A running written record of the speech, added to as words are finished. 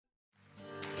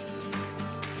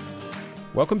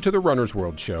Welcome to the Runner's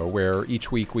World Show, where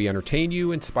each week we entertain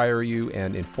you, inspire you,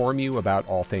 and inform you about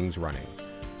all things running.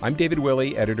 I'm David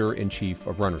Willey, Editor-in-Chief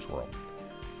of Runner's World.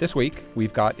 This week,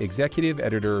 we've got Executive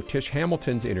Editor Tish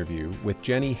Hamilton's interview with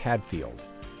Jenny Hadfield,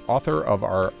 author of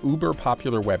our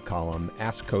uber-popular web column,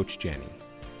 Ask Coach Jenny.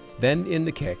 Then in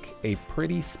the kick, a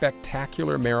pretty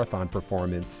spectacular marathon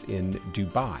performance in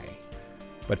Dubai.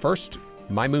 But first,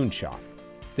 my moonshot.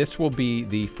 This will be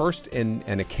the first in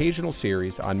an occasional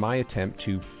series on my attempt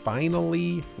to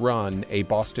finally run a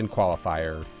Boston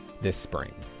qualifier this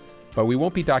spring. But we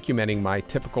won't be documenting my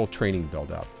typical training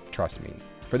buildup, trust me.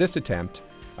 For this attempt,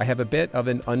 I have a bit of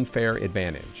an unfair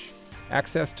advantage: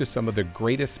 access to some of the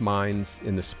greatest minds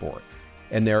in the sport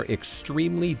and their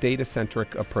extremely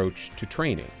data-centric approach to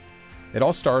training. It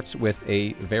all starts with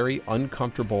a very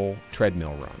uncomfortable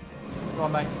treadmill run. Come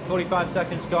on, mate. 45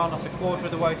 seconds gone. That's a quarter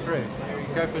of the way through.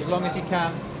 Go for as long as you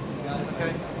can. Okay.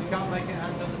 If you can't make it,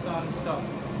 hands on the side and stop.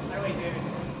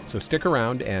 So stick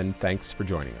around, and thanks for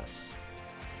joining us.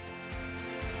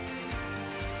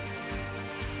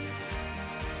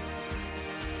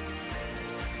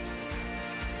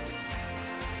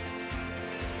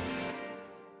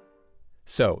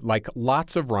 So, like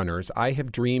lots of runners, I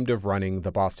have dreamed of running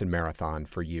the Boston Marathon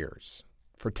for years.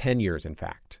 For 10 years, in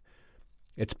fact.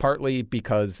 It's partly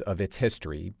because of its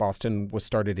history. Boston was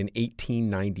started in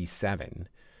 1897.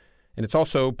 And it's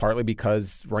also partly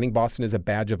because running Boston is a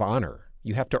badge of honor.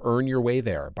 You have to earn your way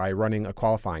there by running a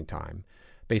qualifying time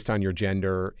based on your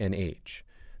gender and age.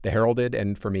 The heralded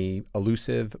and, for me,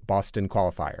 elusive Boston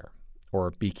qualifier,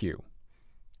 or BQ.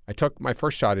 I took my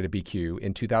first shot at a BQ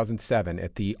in 2007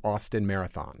 at the Austin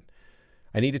Marathon.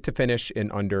 I needed to finish in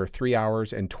under 3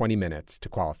 hours and 20 minutes to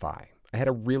qualify. I had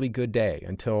a really good day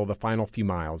until the final few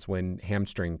miles when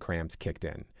hamstring cramps kicked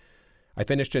in. I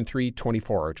finished in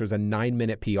 3:24, which was a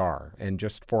 9-minute PR and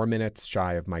just 4 minutes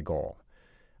shy of my goal.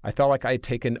 I felt like I had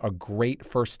taken a great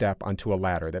first step onto a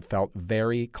ladder that felt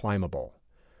very climbable.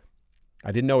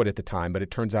 I didn't know it at the time, but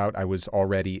it turns out I was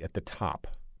already at the top.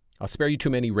 I'll spare you too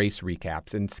many race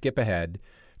recaps and skip ahead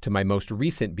to my most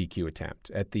recent BQ attempt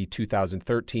at the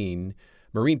 2013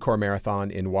 Marine Corps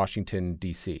Marathon in Washington,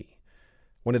 D.C.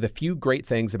 One of the few great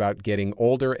things about getting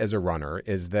older as a runner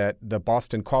is that the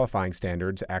Boston qualifying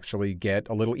standards actually get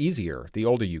a little easier the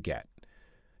older you get.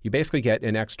 You basically get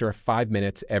an extra 5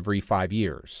 minutes every 5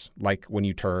 years, like when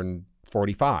you turn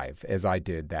 45, as I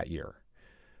did that year.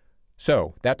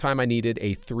 So that time I needed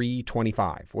a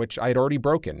 3:25, which I had already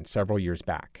broken several years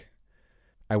back.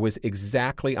 I was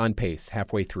exactly on pace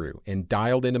halfway through and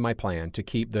dialed into my plan to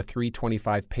keep the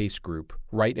 3:25 pace group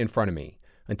right in front of me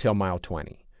until mile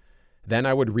 20. Then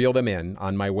I would reel them in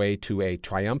on my way to a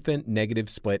triumphant negative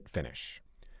split finish.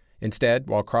 Instead,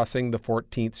 while crossing the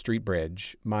 14th Street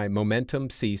Bridge, my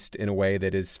momentum ceased in a way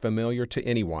that is familiar to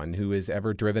anyone who has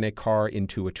ever driven a car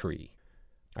into a tree.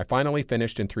 I finally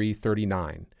finished in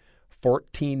 3:39,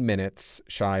 14 minutes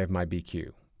shy of my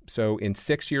BQ. So in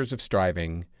 6 years of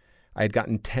striving, I had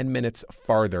gotten 10 minutes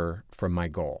farther from my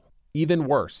goal. Even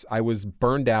worse, I was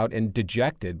burned out and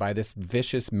dejected by this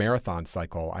vicious marathon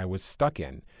cycle I was stuck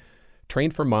in.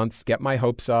 Train for months, get my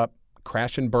hopes up,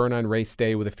 crash and burn on race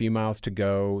day with a few miles to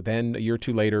go, then a year or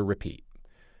two later, repeat.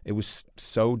 It was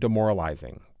so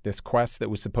demoralizing. This quest that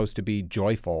was supposed to be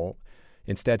joyful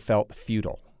instead felt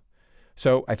futile.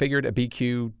 So I figured a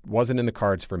BQ wasn't in the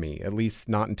cards for me, at least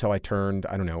not until I turned,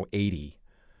 80.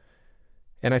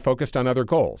 And I focused on other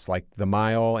goals, like the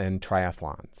mile and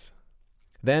triathlons.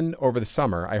 Then, over the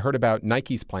summer, I heard about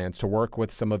Nike's plans to work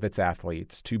with some of its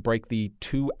athletes to break the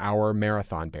 2-hour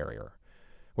marathon barrier,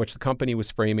 which the company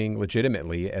was framing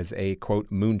legitimately as a,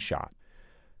 quote, moonshot.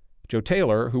 Joe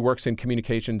Taylor, who works in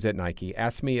communications at Nike,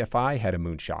 asked me if I had a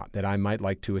moonshot that I might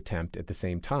like to attempt at the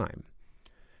same time.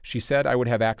 She said I would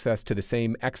have access to the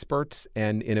same experts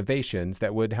and innovations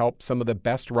that would help some of the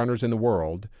best runners in the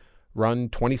world run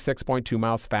 26.2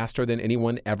 miles faster than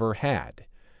anyone ever had.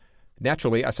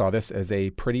 Naturally, I saw this as a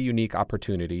pretty unique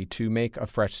opportunity to make a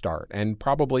fresh start and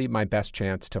probably my best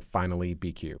chance to finally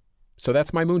BQ. So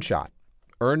that's my moonshot.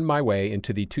 Earn my way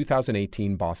into the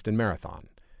 2018 Boston Marathon.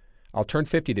 I'll turn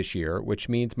 50 this year, which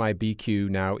means my BQ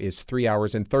now is 3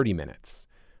 hours and 30 minutes.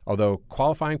 Although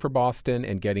qualifying for Boston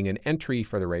and getting an entry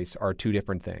for the race are two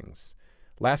different things.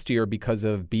 Last year, because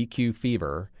of BQ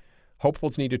fever,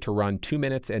 hopefuls needed to run 2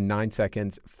 minutes and 9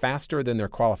 seconds faster than their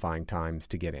qualifying times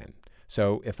to get in.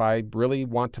 So if I really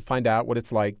want to find out what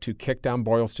it's like to kick down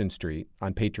Boylston Street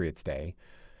on Patriots Day,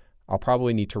 I'll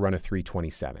probably need to run a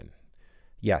 3:27.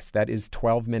 Yes, that is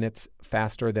 12 minutes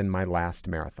faster than my last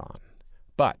marathon.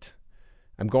 But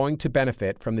I'm going to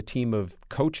benefit from the team of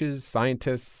coaches,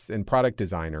 scientists, and product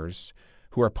designers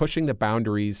who are pushing the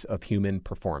boundaries of human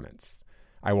performance.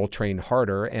 I will train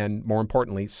harder and, more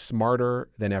importantly, smarter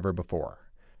than ever before.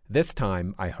 This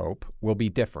time, I hope, will be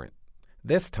different.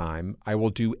 This time, I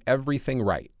will do everything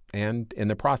right and, in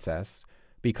the process,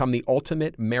 become the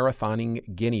ultimate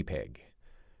marathoning guinea pig.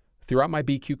 Throughout my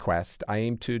BQ quest, I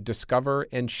aim to discover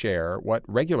and share what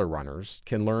regular runners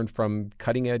can learn from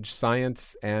cutting-edge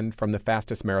science and from the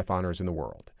fastest marathoners in the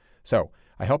world. So,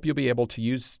 I hope you'll be able to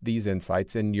use these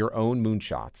insights in your own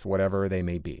moonshots, whatever they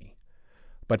may be.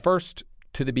 But first,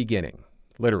 to the beginning,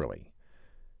 literally.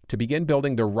 To begin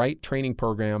building the right training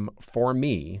program for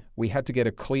me, we had to get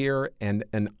a clear and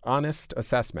an honest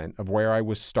assessment of where I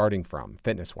was starting from,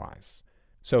 fitness-wise.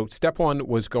 So step one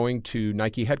was going to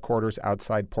Nike headquarters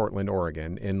outside Portland,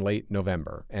 Oregon in late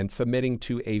November and submitting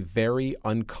to a very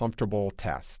uncomfortable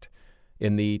test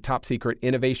in the top-secret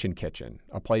Innovation Kitchen,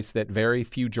 a place that very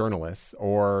few journalists,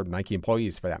 or Nike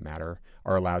employees for that matter,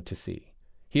 are allowed to see.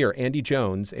 Here, Andy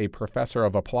Jones, a professor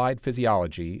of applied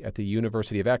physiology at the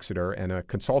University of Exeter and a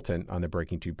consultant on the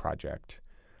Breaking Two project,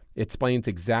 explains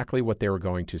exactly what they were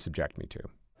going to subject me to.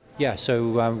 Yeah,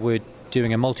 so we're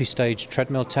doing a multi-stage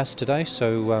treadmill test today.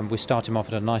 So we start him off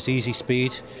at a nice easy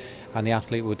speed, and the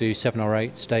athlete will do 7 or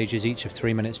 8 stages, each of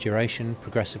 3 minutes duration,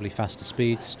 progressively faster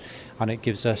speeds, and it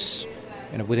gives us,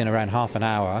 within around half an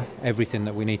hour, everything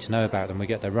that we need to know about them. We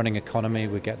get their running economy,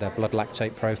 we get their blood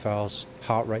lactate profiles,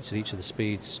 heart rates at each of the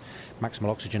speeds, maximal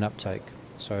oxygen uptake.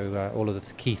 So all of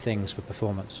the key things for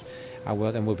performance.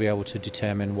 Then we'll be able to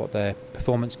determine what their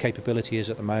performance capability is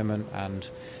at the moment and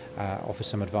offer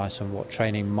some advice on what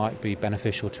training might be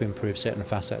beneficial to improve certain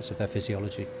facets of their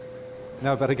physiology.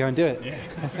 Now I better go and do it.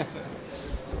 Yeah.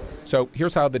 So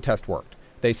here's how the test worked.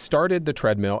 They started the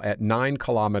treadmill at 9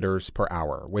 kilometers per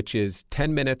hour, which is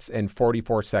 10 minutes and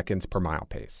 44 seconds per mile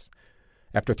pace.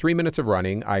 After 3 minutes of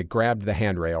running, I grabbed the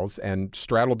handrails and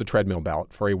straddled the treadmill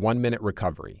belt for a 1-minute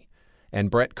recovery. And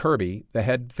Brett Kirby, the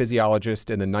head physiologist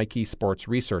in the Nike Sports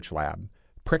Research Lab,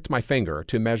 pricked my finger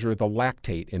to measure the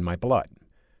lactate in my blood.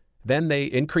 Then they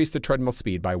increased the treadmill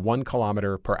speed by 1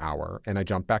 kilometer per hour, and I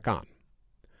jumped back on.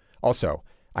 Also,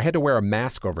 I had to wear a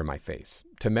mask over my face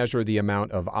to measure the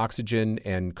amount of oxygen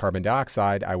and carbon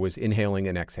dioxide I was inhaling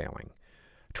and exhaling.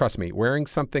 Trust me, wearing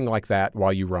something like that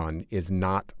while you run is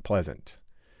not pleasant.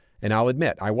 And I'll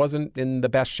admit, I wasn't in the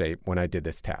best shape when I did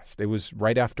this test. It was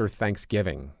right after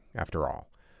Thanksgiving, after all.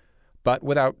 But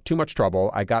without too much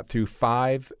trouble, I got through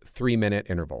 5 3-minute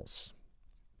intervals.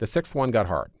 The 6th one got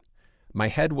hard. My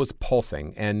head was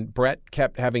pulsing, and Brett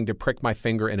kept having to prick my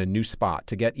finger in a new spot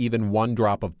to get even 1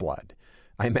 drop of blood.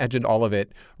 I imagined all of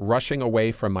it rushing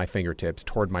away from my fingertips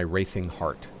toward my racing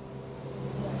heart.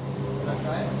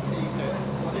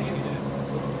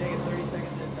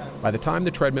 By the time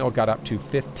the treadmill got up to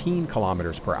 15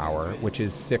 kilometers per hour, which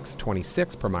is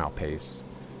 6:26 per mile pace,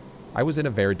 I was in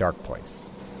a very dark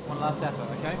place. One last effort,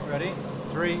 okay? Ready?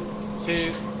 3,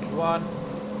 2, 1.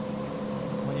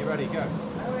 When you're ready, go.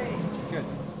 Good.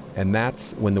 And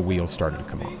that's when the wheels started to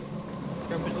come off.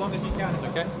 Go for as long as you can,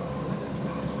 okay?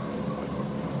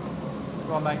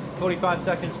 Come on, mate. 45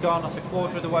 seconds gone. That's a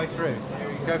quarter of the way through.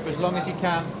 Go for as long as you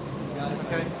can.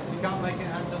 Okay? If you can't make it,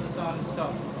 hands on the side and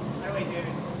stop.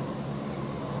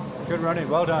 Good running.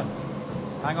 Well done.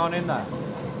 Hang on in there.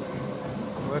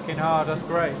 Working hard. That's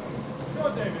great. Come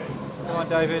on, David. Come on,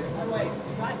 David.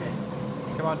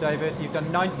 Come on, David. You've done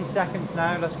 90 seconds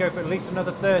now. Let's go for at least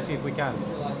another 30 if we can.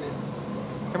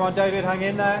 Come on, David. Hang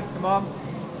in there. Come on.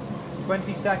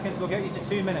 20 seconds. We'll get you to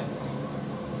 2 minutes.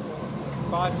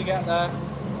 5 to get there.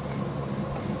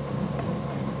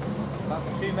 About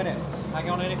for 2 minutes. Hang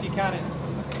on in if you can.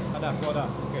 Enough. Well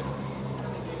done. Good.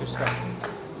 Good stuff.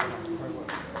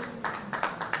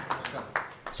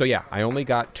 So yeah, I only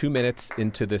got 2 minutes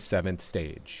into the 7th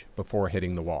stage before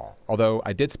hitting the wall, although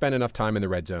I did spend enough time in the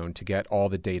red zone to get all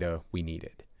the data we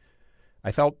needed.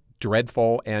 I felt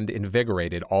dreadful and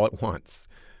invigorated all at once.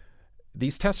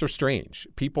 These tests are strange.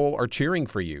 People are cheering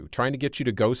for you, trying to get you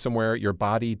to go somewhere your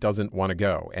body doesn't want to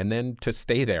go, and then to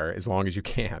stay there as long as you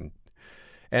can.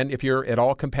 And if you're at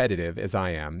all competitive, as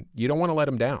I am, you don't want to let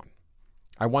them down.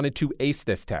 I wanted to ace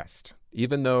this test,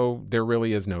 even though there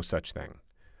really is no such thing.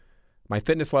 My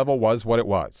fitness level was what it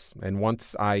was, and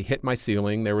once I hit my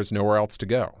ceiling, there was nowhere else to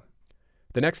go.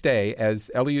 The next day, as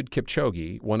Eliud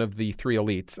Kipchoge, one of the 3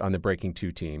 elites on the Breaking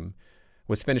Two team,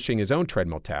 was finishing his own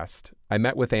treadmill test, I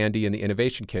met with Andy in the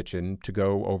Innovation Kitchen to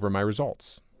go over my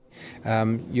results.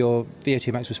 Your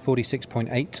VO2 max was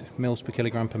 46.8 mils per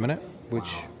kilogram per minute,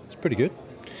 which is pretty good.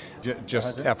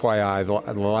 Just FYI,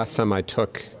 the last time I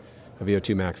took a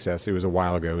VO2 max test, it was a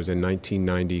while ago. It was in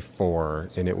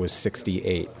 1994, and it was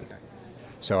 68.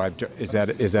 So is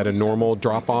that a normal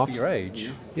drop-off? For your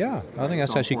age? Yeah, I think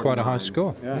that's actually quite a high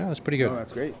score. Yeah, that's pretty good. Oh,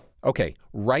 that's great. Okay,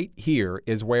 right here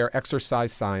is where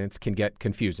exercise science can get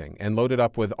confusing and loaded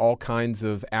up with all kinds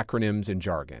of acronyms and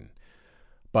jargon.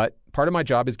 But part of my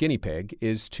job as guinea pig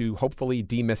is to hopefully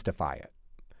demystify it.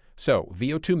 So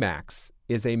VO2 max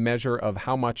is a measure of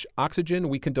how much oxygen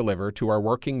we can deliver to our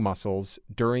working muscles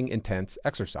during intense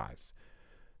exercise.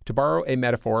 To borrow a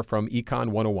metaphor from Econ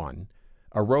 101,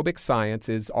 aerobic science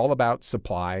is all about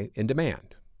supply and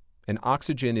demand, and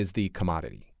oxygen is the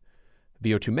commodity.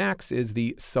 VO2 max is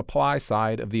the supply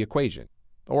side of the equation.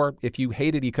 Or if you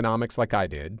hated economics like I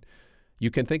did, you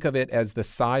can think of it as the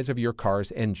size of your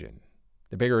car's engine.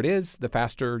 The bigger it is, the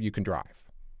faster you can drive.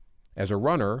 As a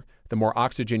runner, the more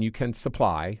oxygen you can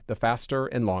supply, the faster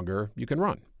and longer you can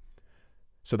run.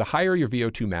 So the higher your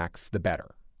VO2 max, the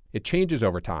better. It changes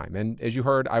over time, and as you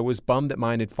heard, I was bummed that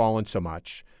mine had fallen so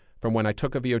much from when I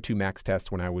took a VO2 max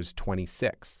test when I was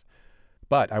 26.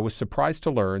 But I was surprised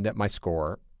to learn that my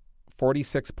score,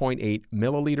 46.8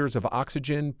 milliliters of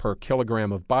oxygen per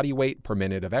kilogram of body weight per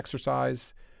minute of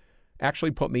exercise,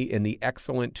 actually put me in the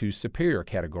excellent to superior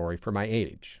category for my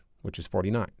age, which is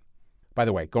 49. By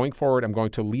the way, going forward, I'm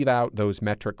going to leave out those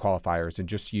metric qualifiers and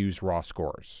just use raw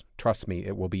scores. Trust me,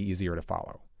 it will be easier to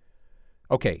follow.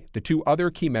 Okay, the two other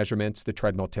key measurements the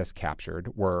treadmill test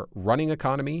captured were running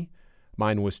economy,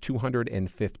 mine was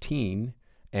 215,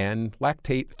 and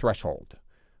lactate threshold.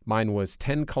 Mine was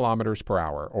 10 kilometers per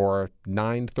hour, or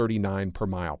 9:39 per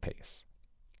mile pace.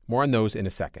 More on those in a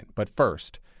second, but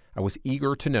first, I was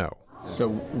eager to know. So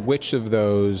which of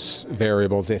those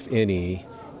variables, if any,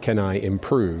 can I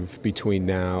improve between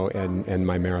now and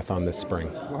my marathon this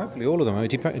spring? Well, hopefully all of them.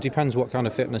 It depends what kind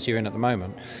of fitness you're in at the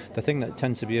moment. The thing that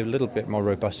tends to be a little bit more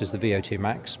robust is the VO2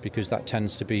 max, because that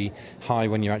tends to be high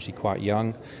when you're actually quite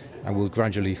young and will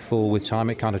gradually fall with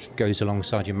time. It kind of goes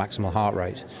alongside your maximal heart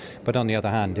rate. But on the other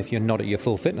hand, if you're not at your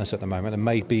full fitness at the moment, there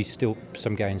may be still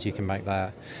some gains you can make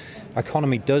there.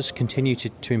 Economy does continue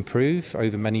to improve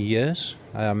over many years,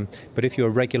 but if you're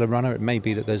a regular runner, it may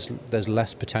be that there's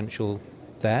less potential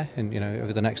there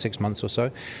over the next 6 months or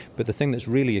so. But the thing that's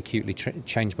really acutely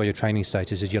changed by your training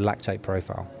status is your lactate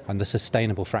profile and the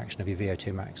sustainable fraction of your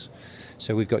VO2 max.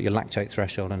 So we've got your lactate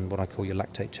threshold and what I call your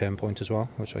lactate turn point as well,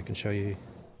 which I can show you.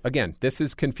 Again, this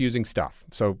is confusing stuff,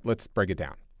 so let's break it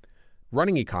down.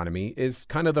 Running economy is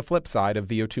kind of the flip side of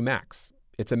VO2 max.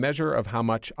 It's a measure of how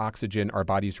much oxygen our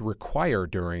bodies require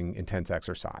during intense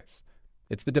exercise.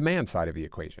 It's the demand side of the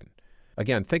equation.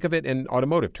 Again, think of it in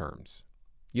automotive terms.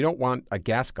 You don't want a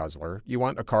gas guzzler, you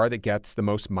want a car that gets the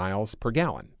most miles per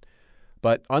gallon.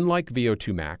 But unlike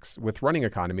VO2 max, with running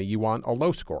economy, you want a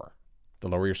low score. The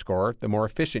lower your score, the more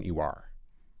efficient you are.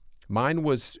 Mine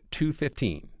was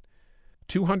 215.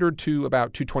 200 to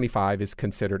about 225 is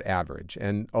considered average,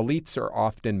 and elites are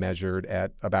often measured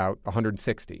at about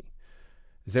 160.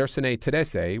 Zersene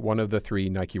Tedese, one of the 3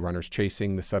 Nike runners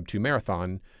chasing the sub-2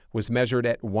 marathon, was measured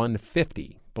at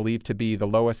 150, believed to be the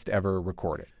lowest ever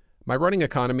recorded. My running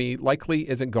economy likely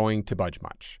isn't going to budge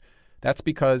much. That's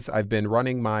because I've been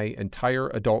running my entire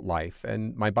adult life,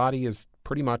 and my body has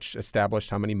pretty much established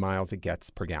how many miles it gets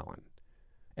per gallon.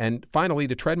 And finally,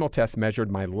 the treadmill test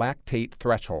measured my lactate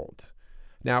threshold.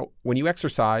 Now, when you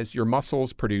exercise, your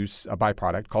muscles produce a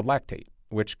byproduct called lactate,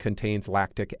 which contains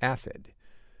lactic acid.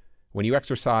 When you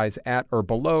exercise at or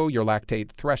below your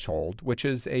lactate threshold, which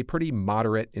is a pretty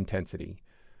moderate intensity,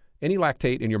 any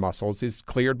lactate in your muscles is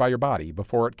cleared by your body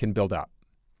before it can build up.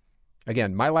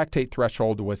 Again, my lactate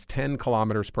threshold was 10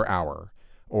 kilometers per hour,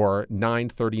 or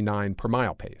 9:39 per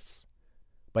mile pace.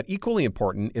 But equally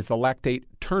important is the lactate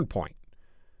turn point,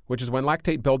 which is when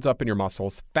lactate builds up in your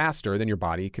muscles faster than your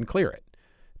body can clear it.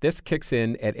 This kicks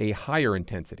in at a higher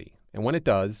intensity, and when it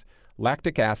does,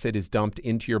 lactic acid is dumped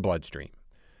into your bloodstream.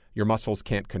 Your muscles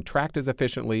can't contract as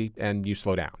efficiently, and you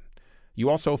slow down. You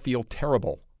also feel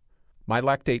terrible. My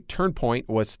lactate turn point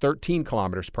was 13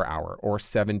 kilometers per hour, or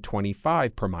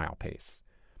 7:25 per mile pace.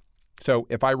 So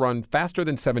if I run faster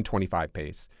than 7:25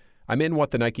 pace, I'm in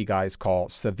what the Nike guys call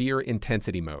severe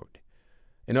intensity mode.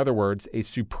 In other words, a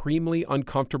supremely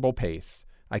uncomfortable pace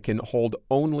I can hold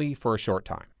only for a short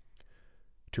time.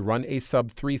 To run a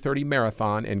sub-3:30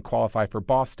 marathon and qualify for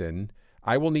Boston,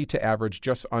 I will need to average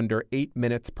just under 8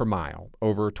 minutes per mile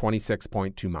over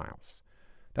 26.2 miles.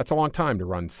 That's a long time to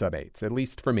run sub-8s, at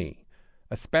least for me,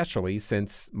 especially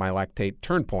since my lactate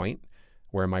turn point,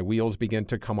 where my wheels begin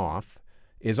to come off,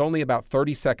 is only about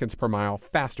 30 seconds per mile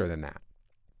faster than that.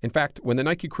 In fact, when the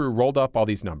Nike crew rolled up all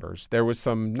these numbers, there was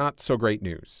some not so great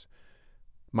news.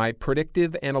 My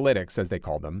predictive analytics, as they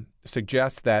call them,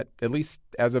 suggests that, at least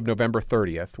as of November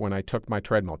 30th, when I took my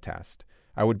treadmill test,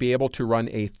 I would be able to run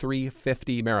a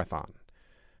 3:50 marathon.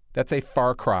 That's a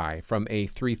far cry from a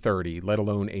 3:30, let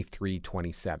alone a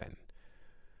 3:27.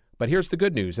 But here's the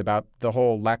good news about the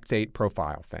whole lactate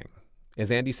profile thing.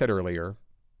 As Andy said earlier,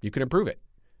 you can improve it.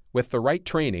 With the right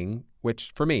training,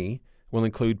 which for me will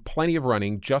include plenty of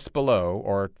running just below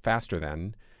or faster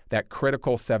than that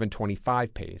critical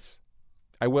 7:25 pace,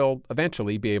 I will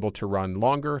eventually be able to run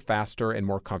longer, faster, and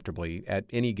more comfortably at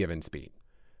any given speed.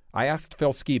 I asked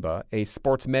Phil Skiba, a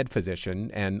sports med physician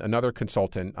and another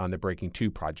consultant on the Breaking 2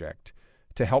 project,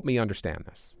 to help me understand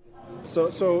this. So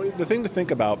the thing to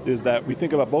think about is that we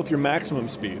think about both your maximum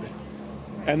speed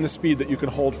and the speed that you can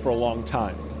hold for a long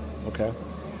time, okay?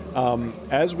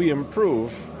 As we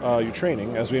improve your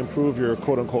training, as we improve your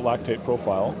quote-unquote lactate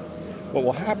profile, what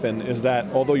will happen is that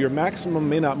although your maximum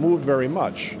may not move very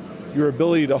much, your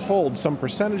ability to hold some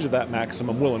percentage of that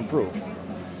maximum will improve.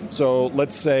 So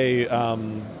let's say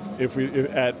if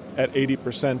at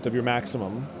 80% of your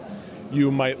maximum,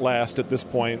 you might last at this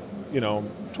point,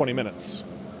 20 minutes.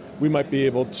 We might be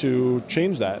able to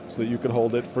change that so that you could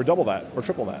hold it for double that or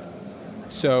triple that.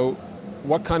 So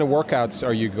what kind of workouts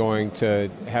are you going to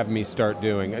have me start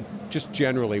doing? Just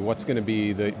generally, what's going to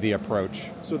be the approach?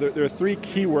 So there are 3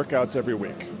 key workouts every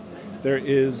week. There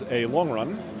is a long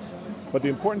run, but the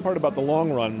important part about the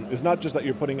long run is not just that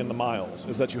you're putting in the miles,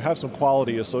 is that you have some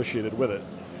quality associated with it.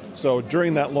 So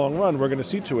during that long run, we're going to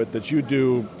see to it that you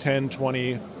do 10,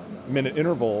 20-minute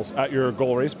intervals at your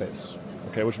goal race pace,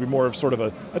 okay, which would be more of sort of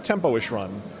a tempo-ish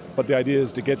run. But the idea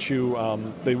is to get you,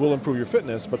 they will improve your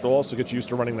fitness, but they'll also get you used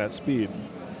to running that speed.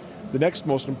 The next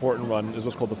most important run is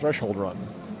what's called the threshold run.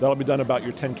 That'll be done about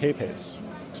your 10K pace.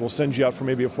 So we'll send you out for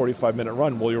maybe a 45-minute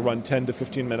run where you'll run 10 to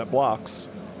 15-minute blocks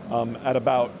at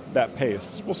about that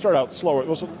pace. We'll start out slower,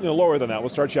 lower than that. We'll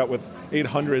start you out with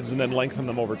 800s and then lengthen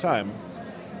them over time.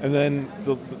 And then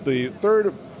the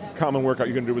third common workout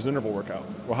you're going to do is interval workout.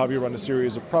 We'll have you run a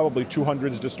series of probably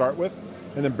 200s to start with,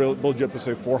 and then build you up to,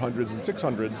 say, 400s and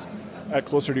 600s at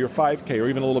closer to your 5K or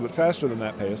even a little bit faster than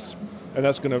that pace. And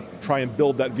that's going to try and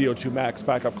build that VO2 max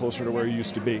back up closer to where you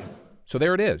used to be. So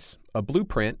there it is, a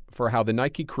blueprint for how the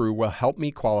Nike crew will help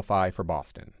me qualify for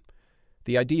Boston.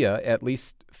 The idea, at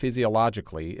least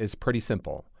physiologically, is pretty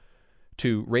simple.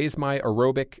 To raise my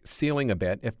aerobic ceiling a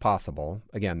bit if possible,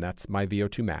 again, that's my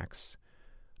VO2 max,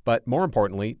 but more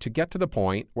importantly, to get to the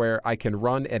point where I can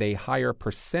run at a higher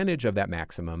percentage of that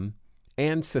maximum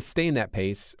and sustain that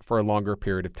pace for a longer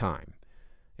period of time.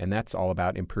 And that's all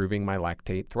about improving my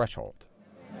lactate threshold.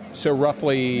 So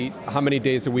roughly how many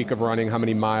days a week of running, how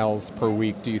many miles per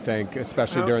week do you think,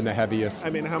 especially during the heaviest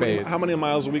phase? How many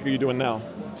miles a week are you doing now?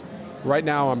 Right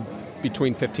now I'm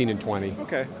between 15 and 20.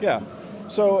 Okay, yeah.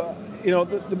 So,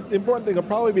 the important thing will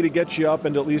probably be to get you up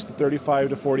into at least the 35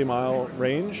 to 40 mile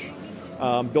range.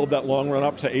 Build that long run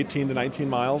up to 18 to 19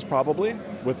 miles probably,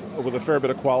 with a fair bit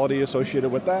of quality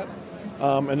associated with that.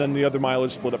 And then the other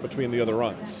mileage split up between the other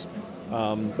runs.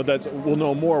 But we'll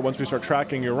know more once we start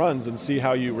tracking your runs and see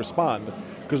how you respond.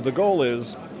 Because the goal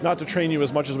is not to train you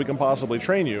as much as we can possibly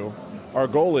train you. Our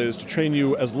goal is to train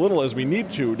you as little as we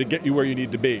need to get you where you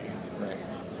need to be.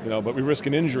 But we risk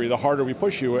an injury the harder we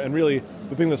push you. And really,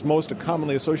 the thing that's most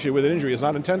commonly associated with an injury is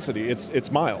not intensity,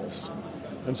 it's miles.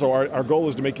 And so our goal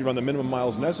is to make you run the minimum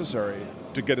miles necessary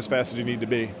to get as fast as you need to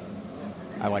be.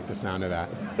 I like the sound of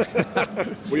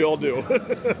that. We all do.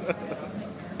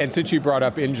 And since you brought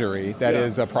up injury, that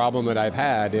is a problem that I've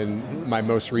had in my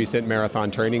most recent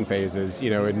marathon training phases,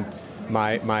 in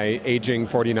my aging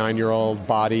 49-year-old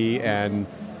body and,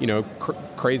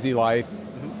 crazy life,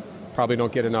 probably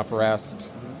don't get enough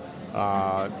rest.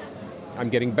 I'm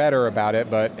getting better about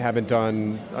it, but haven't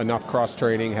done enough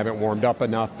cross-training, haven't warmed up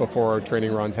enough before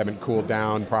training runs, haven't cooled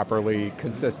down properly,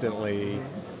 consistently.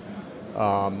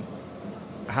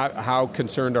 How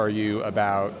concerned are you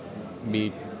about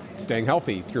me staying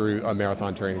healthy through a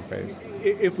marathon training phase?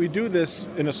 If we do this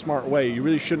in a smart way, you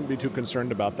really shouldn't be too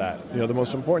concerned about that. The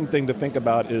most important thing to think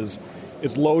about is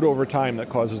it's load over time that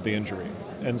causes the injury.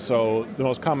 And so the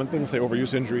most common things, say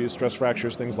overuse injuries, stress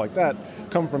fractures, things like that,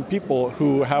 come from people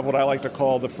who have what I like to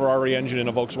call the Ferrari engine in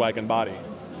a Volkswagen body.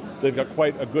 They've got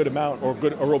quite a good amount or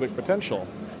good aerobic potential.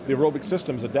 The aerobic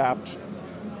systems adapt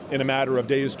in a matter of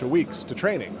days to weeks to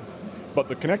training. But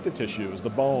the connective tissues, the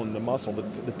bone, the muscle,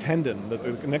 the tendon, the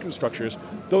connective structures,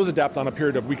 those adapt on a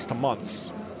period of weeks to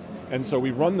months. And so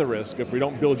we run the risk, if we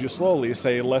don't build you slowly,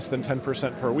 say less than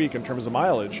 10% per week in terms of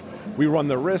mileage, we run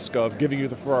the risk of giving you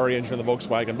the Ferrari engine and the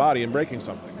Volkswagen body and breaking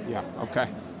something. Yeah, okay.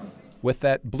 With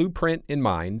that blueprint in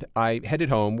mind, I headed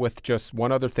home with just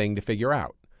one other thing to figure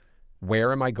out.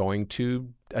 Where am I going to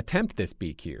attempt this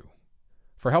BQ?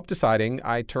 For help deciding,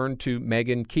 I turned to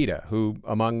Megan Kita, who,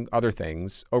 among other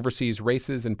things, oversees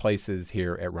races and places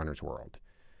here at Runner's World.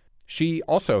 She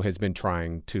also has been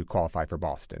trying to qualify for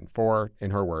Boston for, in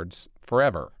her words,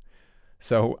 forever.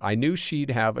 So I knew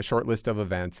she'd have a short list of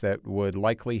events that would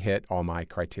likely hit all my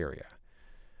criteria.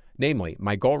 Namely,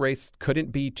 my goal race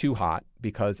couldn't be too hot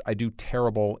because I do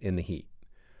terrible in the heat.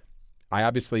 I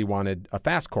obviously wanted a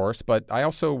fast course, but I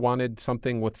also wanted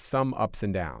something with some ups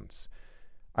and downs.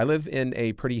 I live in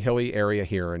a pretty hilly area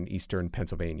here in eastern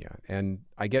Pennsylvania, and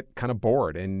I get kind of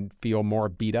bored and feel more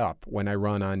beat up when I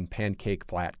run on pancake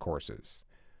flat courses.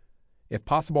 If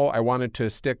possible, I wanted to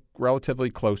stick relatively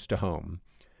close to home,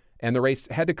 and the race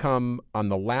had to come on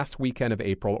the last weekend of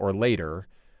April or later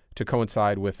to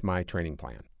coincide with my training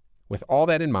plan. With all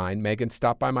that in mind, Megan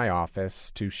stopped by my office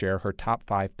to share her top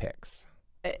 5 picks.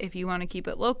 If you want to keep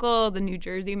it local, the New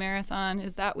Jersey Marathon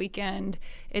is that weekend.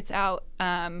 It's out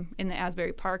in the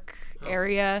Asbury Park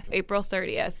area, April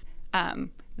 30th.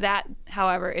 That,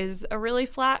 however, is a really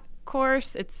flat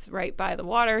course. It's right by the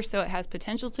water, so it has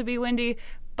potential to be windy.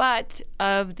 But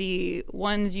of the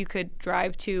ones you could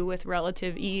drive to with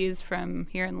relative ease from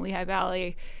here in the Lehigh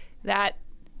Valley, that,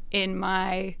 to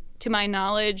my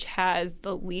knowledge, has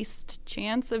the least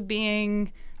chance of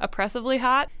being oppressively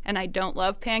hot. And I don't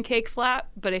love pancake flat,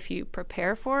 but if you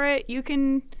prepare for it, you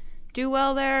can do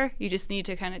well there. You just need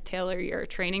to kind of tailor your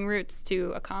training routes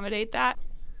to accommodate that.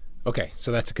 Okay,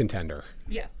 so that's a contender.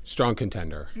 Yes. Strong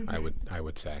contender, I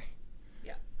would say.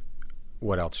 Yes.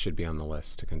 What else should be on the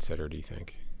list to consider, do you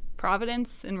think?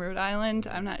 Providence in Rhode Island.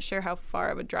 I'm not sure how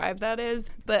far of a drive that is,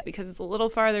 but because it's a little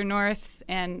farther north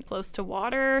and close to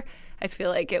water, I feel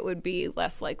like it would be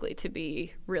less likely to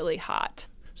be really hot.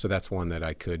 So that's one that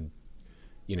I could,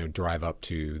 drive up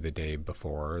to the day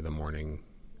before, the morning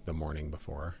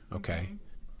before. Okay.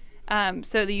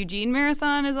 So the Eugene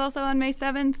Marathon is also on May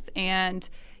 7th, and,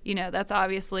 that's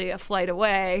obviously a flight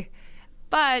away.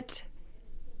 But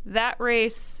that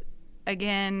race,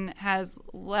 again, has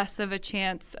less of a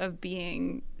chance of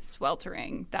being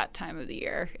sweltering that time of the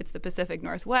year. It's the Pacific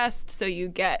Northwest, so you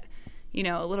get,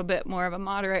 a little bit more of a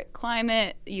moderate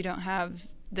climate. You don't have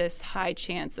this high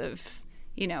chance of,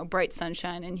 bright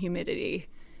sunshine and humidity.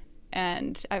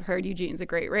 And I've heard Eugene's a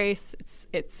great race.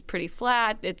 It's pretty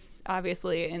flat. It's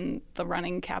obviously in the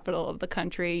running capital of the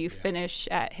country. You finish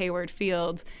at Hayward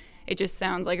Field. It just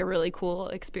sounds like a really cool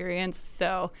experience.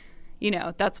 So,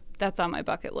 that's on my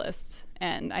bucket list.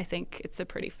 And I think it's a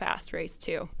pretty fast race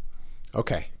too.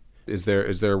 Okay. Is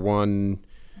there one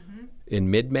in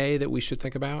mid-May that we should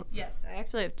think about? Yes, I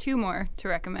actually have 2 more to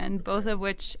recommend, both of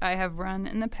which I have run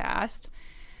in the past.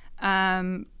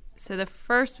 So the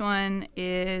first one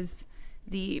is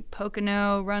the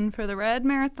Pocono Run for the Red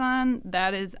Marathon.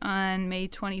 That is on May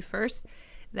 21st.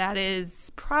 That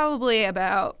is probably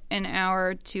about an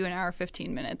hour to an hour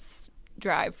 15 minutes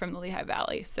drive from the Lehigh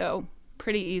Valley, so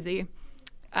pretty easy.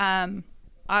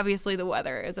 Obviously, the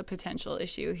weather is a potential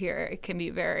issue here. It can be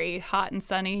very hot and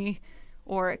sunny,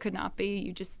 or it could not be.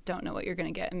 You just don't know what you're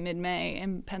going to get in mid-May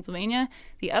in Pennsylvania.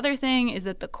 The other thing is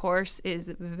that the course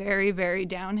is very, very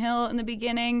downhill in the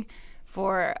beginning.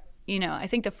 I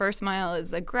think the first mile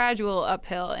is a gradual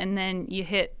uphill, and then you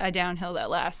hit a downhill that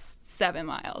lasts 7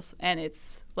 miles, and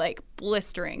it's like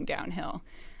blistering downhill.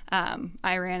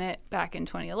 I ran it back in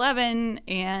 2011,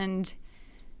 and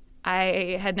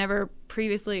I had never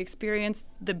previously experienced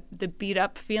the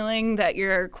beat-up feeling that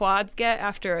your quads get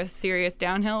after a serious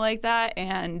downhill like that,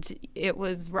 and it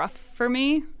was rough for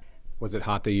me. Was it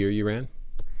hot the year you ran?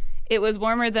 It was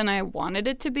warmer than I wanted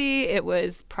it to be. It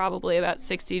was probably about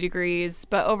 60 degrees,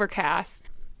 but overcast.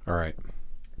 All right.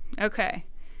 Okay.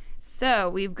 So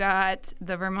we've got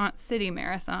the Vermont City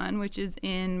Marathon, which is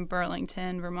in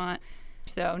Burlington, Vermont.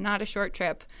 So not a short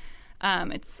trip.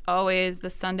 It's always the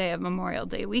Sunday of Memorial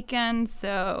Day weekend.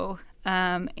 So,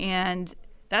 and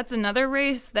that's another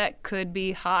race that could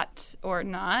be hot or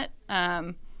not.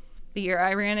 The year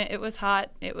I ran it, it was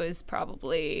hot. It was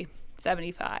probably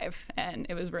 75, and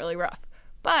it was really rough.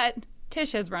 But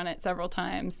Tish has run it several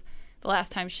times. The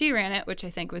last time she ran it, which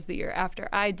I think was the year after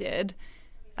I did,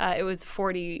 it was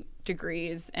 40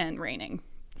 degrees and raining.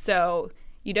 So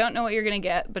you don't know what you're going to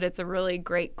get, but it's a really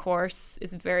great course.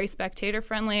 It's very spectator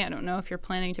friendly. I don't know if you're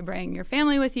planning to bring your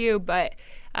family with you, but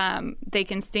they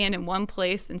can stand in one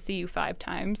place and see you 5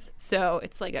 times. So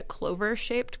it's like a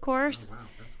clover-shaped course. Oh, wow,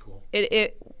 that's cool.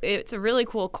 It's a really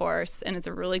cool course, and it's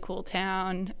a really cool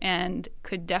town, and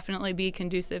could definitely be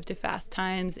conducive to fast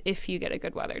times if you get a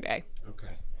good weather day.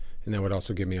 Okay. And that would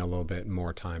also give me a little bit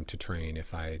more time to train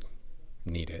if I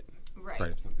need it. Right.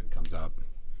 If something comes up.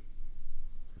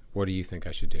 What do you think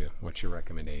I should do? What's your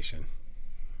recommendation?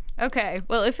 Okay,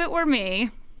 well, if it were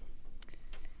me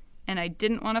and I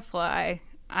didn't want to fly,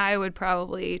 I would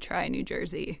probably try New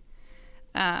Jersey.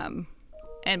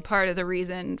 And part of the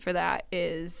reason for that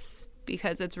is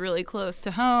because it's really close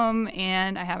to home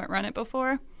and I haven't run it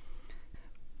before.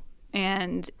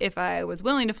 And if I was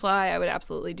willing to fly, I would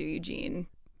absolutely do Eugene.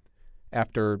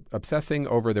 After obsessing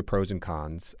over the pros and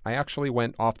cons, I actually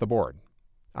went off the board.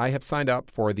 I have signed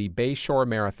up for the Bayshore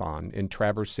Marathon in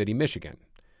Traverse City, Michigan.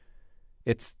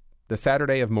 It's the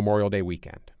Saturday of Memorial Day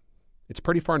weekend. It's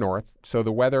pretty far north, so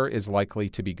the weather is likely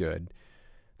to be good.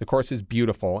 The course is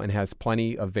beautiful and has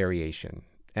plenty of variation.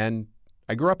 And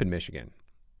I grew up in Michigan.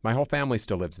 My whole family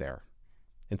still lives there.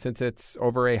 And since it's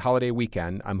over a holiday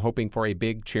weekend, I'm hoping for a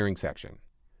big cheering section.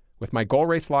 With my goal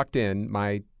race locked in,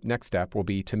 my next step will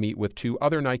be to meet with 2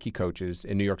 other Nike coaches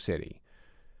in New York City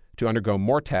to undergo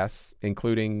more tests,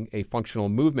 including a functional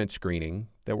movement screening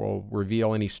that will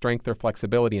reveal any strength or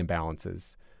flexibility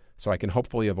imbalances so I can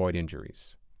hopefully avoid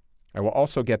injuries. I will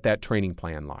also get that training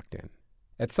plan locked in.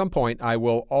 At some point, I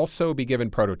will also be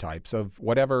given prototypes of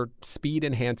whatever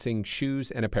speed-enhancing shoes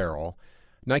and apparel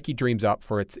Nike dreams up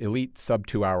for its elite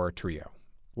sub-2-hour trio.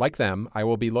 Like them, I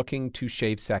will be looking to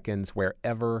shave seconds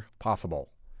wherever possible.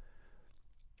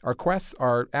 Our quests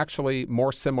are actually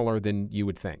more similar than you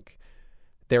would think.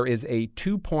 There is a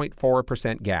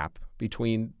 2.4% gap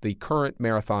between the current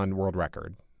marathon world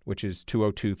record, which is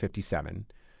 2:02:57,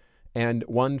 and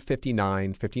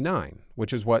 1:59:59,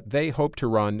 which is what they hope to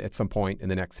run at some point in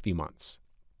the next few months.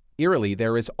 Eerily,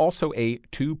 there is also a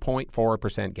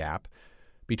 2.4% gap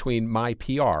between my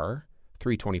PR,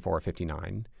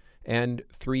 3:24:59, and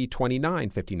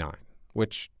 3:29:59,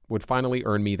 which would finally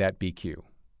earn me that BQ.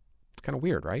 It's kind of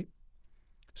weird, right?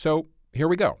 So here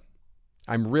we go.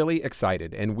 I'm really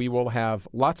excited, and we will have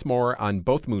lots more on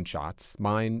both moonshots,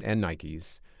 mine and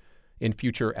Nike's, in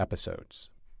future episodes.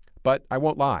 But I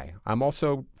won't lie, I'm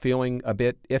also feeling a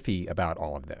bit iffy about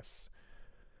all of this.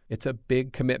 It's a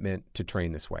big commitment to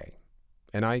train this way.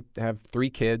 And I have 3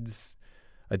 kids,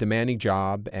 a demanding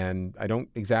job, and I don't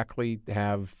exactly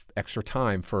have extra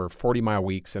time for 40-mile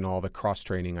weeks and all the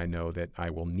cross-training I know that I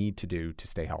will need to do to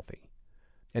stay healthy.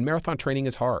 And marathon training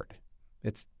is hard.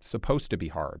 It's supposed to be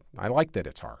hard. I like that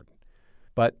it's hard.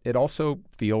 But it also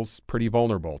feels pretty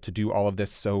vulnerable to do all of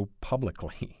this so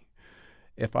publicly.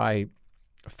 If I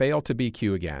fail to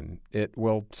BQ again, it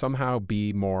will somehow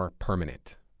be more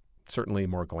permanent, certainly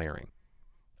more glaring.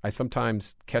 I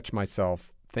sometimes catch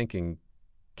myself thinking,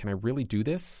 can I really do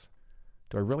this?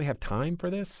 Do I really have time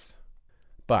for this?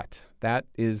 But that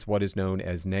is what is known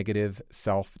as negative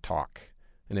self-talk.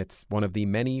 And it's one of the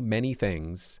many, many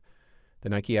things the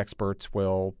Nike experts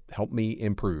will help me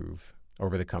improve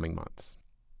over the coming months.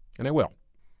 And I will,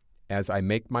 as I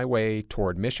make my way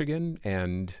toward Michigan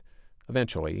and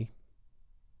eventually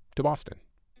to Boston.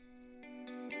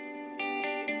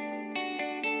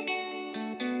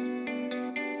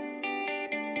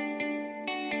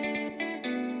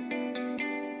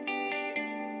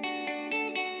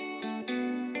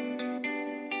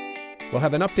 We'll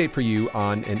have an update for you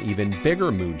on an even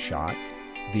bigger moonshot,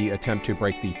 the attempt to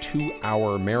break the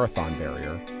 2-hour marathon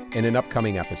barrier, in an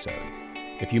upcoming episode.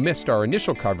 If you missed our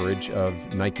initial coverage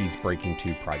of Nike's Breaking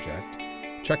 2 project,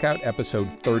 check out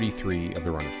episode 33 of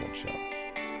the Runner's World Show.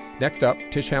 Next up,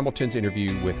 Tish Hamilton's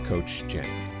interview with Coach Jenny.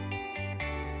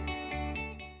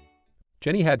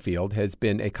 Jenny Hadfield has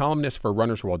been a columnist for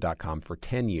runnersworld.com for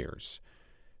 10 years.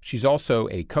 She's also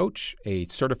a coach, a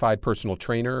certified personal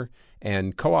trainer,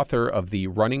 and co-author of the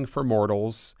Running for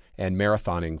Mortals and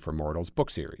Marathoning for Mortals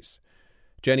book series.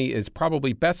 Jenny is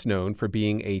probably best known for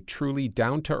being a truly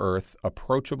down-to-earth,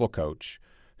 approachable coach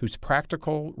whose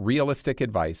practical, realistic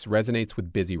advice resonates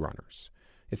with busy runners.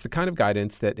 It's the kind of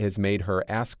guidance that has made her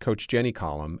Ask Coach Jenny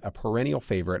column a perennial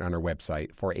favorite on her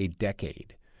website for a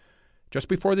decade. Just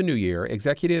before the new year,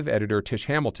 executive editor Tish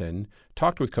Hamilton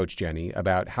talked with Coach Jenny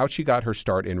about how she got her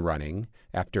start in running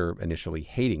after initially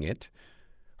hating it,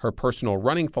 her personal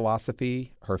running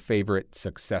philosophy, her favorite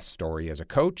success story as a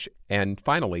coach, and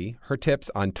finally, her tips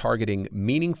on targeting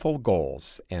meaningful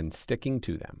goals and sticking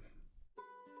to them.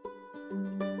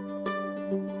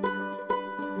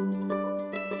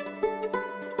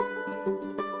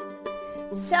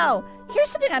 So, here's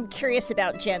something I'm curious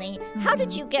about, Jenny. How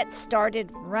did you get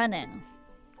started running?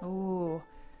 Ooh.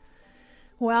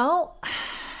 Well,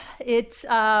 it's,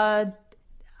 I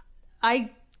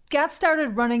got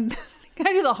started running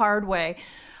kind of the hard way.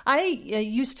 I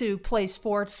used to play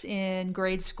sports in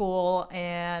grade school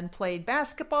and played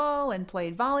basketball and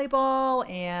played volleyball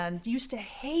and used to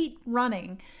hate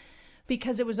running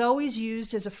because it was always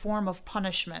used as a form of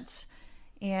punishment.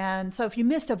 And so if you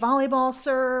missed a volleyball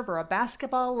serve or a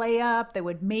basketball layup, they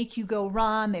would make you go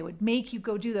run. They would make you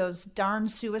go do those darn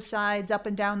suicides up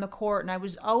and down the court. And I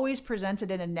was always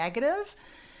presented in a negative.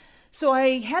 So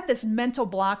I had this mental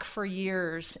block for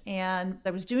years, and I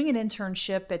was doing an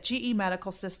internship at GE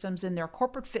Medical Systems in their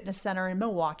corporate fitness center in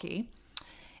Milwaukee.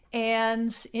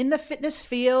 And in the fitness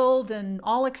field and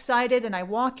all excited, and I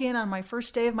walk in on my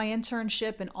first day of my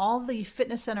internship, and all the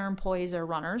fitness center employees are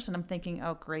runners, and I'm thinking,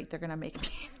 oh great, they're gonna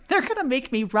make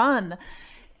me run.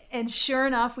 And sure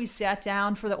enough, we sat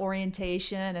down for the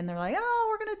orientation, and they're like, oh,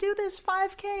 we're gonna do this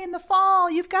 5K in the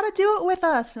fall, you've got to do it with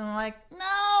us. And I'm like, no,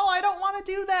 I don't want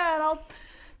to do that. I'll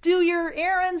do your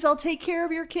errands, I'll take care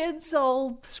of your kids,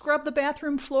 I'll scrub the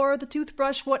bathroom floor, the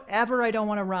toothbrush, whatever, I don't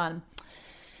want to run.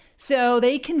 So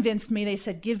they convinced me. They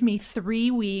said, give me 3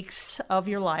 weeks of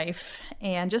your life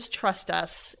and just trust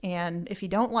us. And if you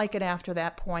don't like it after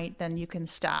that point, then you can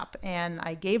stop. And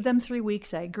I gave them 3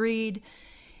 weeks. I agreed.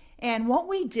 And what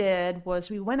we did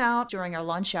was we went out during our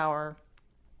lunch hour,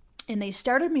 and they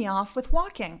started me off with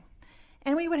walking.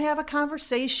 And we would have a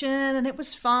conversation, and it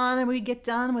was fun. And we'd get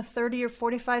done with 30 or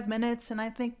 45 minutes. And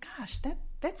I think, gosh,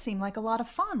 that seemed like a lot of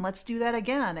fun. Let's do that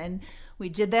again. And we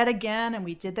did that again, and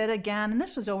we did that again. And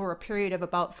this was over a period of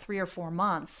about 3 or 4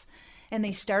 months. And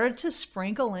they started to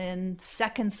sprinkle in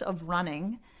seconds of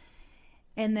running,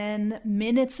 and then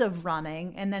minutes of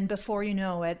running. And then before you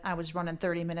know it, I was running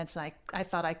 30 minutes. I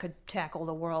thought I could tackle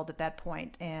the world at that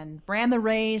point, and ran the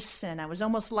race, and I was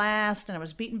almost last, and I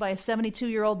was beaten by a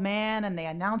 72-year-old man, and they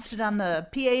announced it on the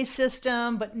PA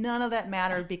system, but none of that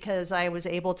mattered because I was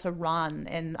able to run,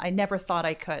 and I never thought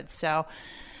I could. So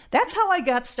that's how I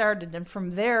got started. And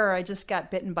from there, I just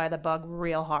got bitten by the bug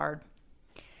real hard.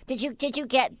 Did you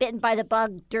get bitten by the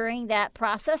bug during that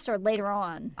process or later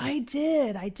on? I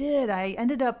did. I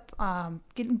ended up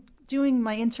doing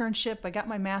my internship. I got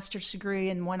my master's degree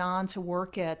and went on to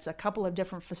work at a couple of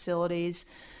different facilities,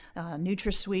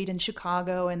 NutraSuite in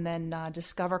Chicago, and then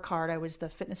Discover Card. I was the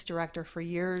fitness director for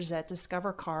years at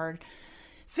Discover Card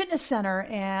Fitness Center,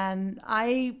 and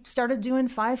I started doing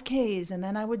 5Ks, and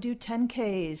then I would do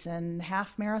 10Ks and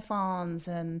half marathons,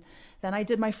 and then I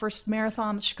did my first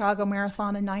marathon, the Chicago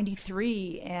Marathon in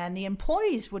 '93, and the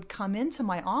employees would come into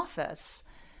my office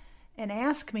and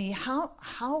ask me,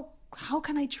 how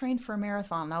can I train for a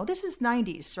marathon? Now, this is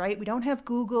 '90s, right? We don't have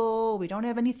Google, we don't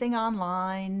have anything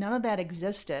online, none of that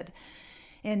existed.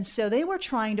 And so they were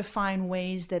trying to find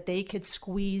ways that they could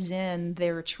squeeze in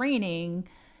their training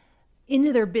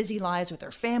into their busy lives with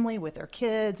their family, with their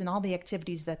kids, and all the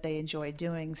activities that they enjoy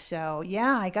doing. So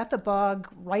yeah, I got the bug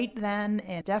right then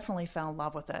and definitely fell in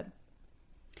love with it.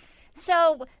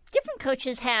 So different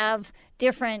coaches have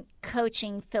different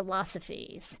coaching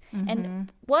philosophies. Mm-hmm.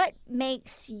 And what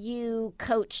makes you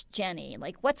coach Jenny?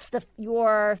 Like, what's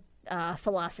your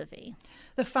philosophy?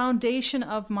 The foundation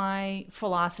of my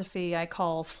philosophy I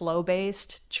call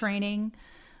flow-based training,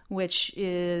 which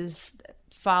is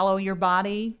follow your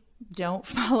body, don't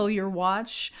follow your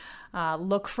watch,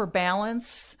 look for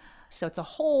balance. So it's a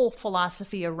whole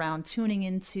philosophy around tuning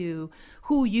into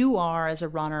who you are as a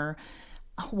runner,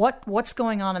 what's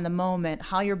going on in the moment,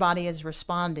 how your body is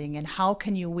responding, and how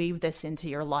can you weave this into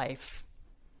your life.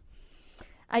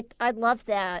 I love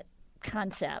that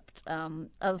concept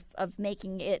of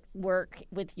making it work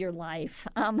with your life.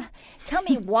 Tell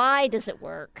me, why does it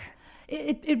work?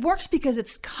 It works because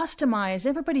it's customized.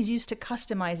 Everybody's used to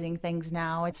customizing things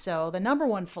now. And so the number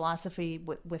one philosophy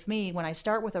with me when I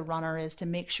start with a runner is to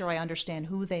make sure I understand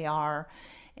who they are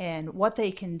and what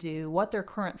they can do, what their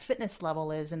current fitness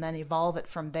level is, and then evolve it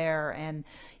from there. And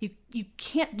you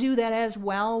can't do that as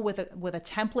well with a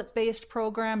template-based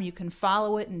program. You can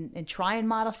follow it and try and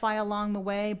modify along the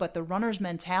way, but the runner's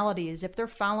mentality is if they're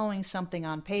following something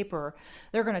on paper,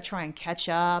 they're going to try and catch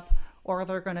up, or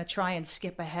they're going to try and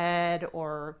skip ahead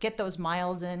or get those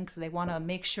miles in because they want to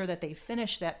make sure that they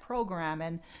finish that program.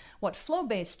 And what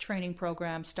flow-based training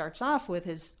program starts off with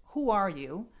is, who are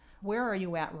you? Where are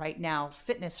you at right now,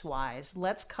 fitness-wise?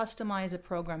 Let's customize a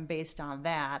program based on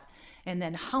that. And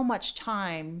then how much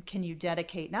time can you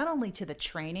dedicate not only to the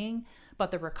training,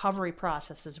 but the recovery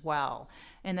process as well.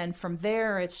 And then from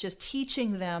there, it's just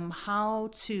teaching them how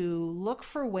to look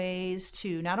for ways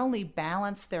to not only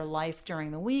balance their life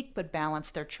during the week, but balance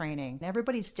their training.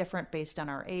 Everybody's different based on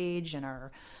our age and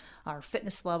our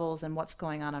fitness levels and what's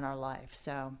going on in our life.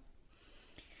 So.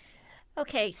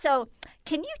 Okay, so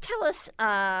can you tell us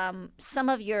some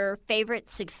of your favorite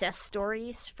success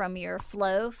stories from your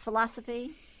flow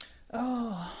philosophy?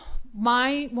 Oh,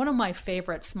 one of my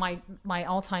favorites, my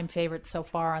all-time favorite so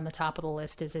far on the top of the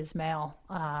list is Ismail.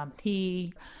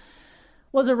 He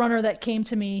was a runner that came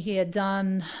to me. He had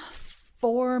done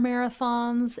 4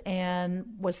 marathons and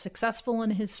was successful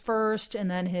in his first, and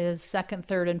then his second,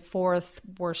 third, and fourth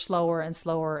were slower and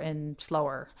slower and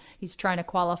slower. He's trying to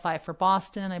qualify for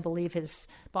Boston. I believe his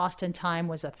Boston time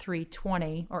was a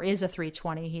 3:20, or is a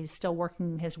 3:20. He's still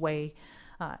working his way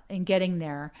in getting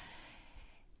there.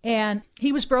 And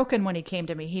he was broken when he came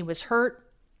to me. He was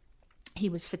hurt. He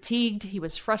was fatigued. He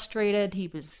was frustrated. He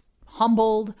was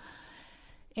humbled.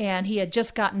 And he had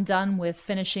just gotten done with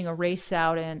finishing a race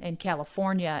out in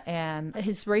California, and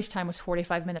his race time was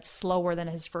 45 minutes slower than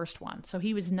his first one. So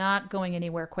he was not going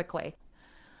anywhere quickly.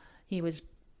 He was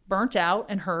burnt out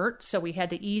and hurt, so we had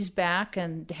to ease back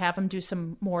and have him do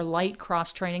some more light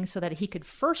cross training so that he could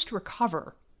first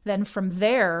recover. Then from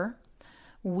there,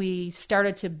 we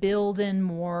started to build in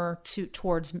more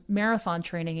towards marathon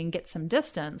training and get some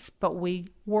distance, but we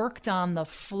worked on the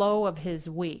flow of his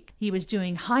week. He was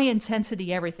doing high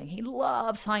intensity everything. He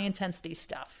loves high intensity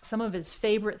stuff. Some of his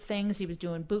favorite things, he was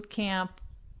doing boot camp.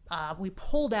 We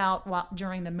pulled out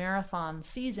during the marathon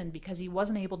season because he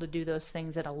wasn't able to do those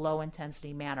things at a low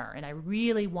intensity manner. And I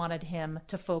really wanted him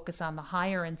to focus on the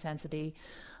higher intensity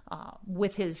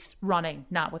with his running,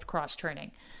 not with cross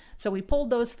training. So we pulled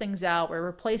those things out. We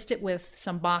replaced it with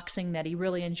some boxing that he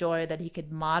really enjoyed, that he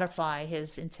could modify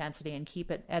his intensity and keep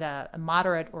it at a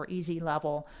moderate or easy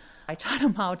level. I taught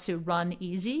him how to run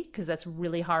easy because that's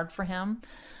really hard for him,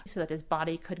 so that his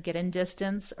body could get in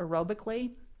distance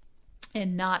aerobically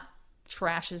and not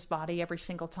trash his body every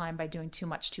single time by doing too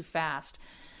much too fast.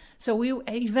 So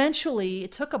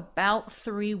it took about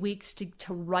 3 weeks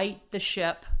to right the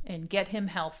ship and get him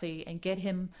healthy and get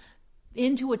him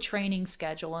into a training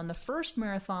schedule. And the first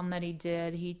marathon that he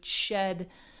did, he shed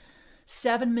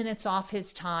 7 minutes off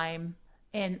his time.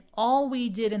 And all we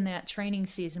did in that training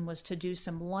season was to do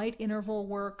some light interval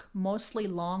work, mostly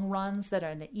long runs that are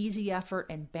an easy effort,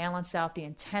 and balance out the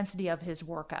intensity of his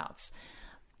workouts.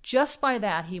 Just by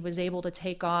that, he was able to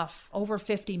take off over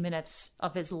 50 minutes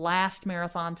of his last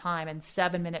marathon time and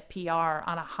 7-minute PR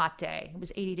on a hot day. It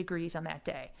was 80 degrees on that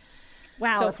day.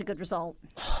 Wow, So- that's a good result.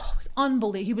 It was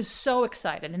unbelievable. He was so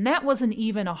excited. And that wasn't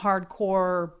even a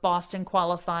hardcore Boston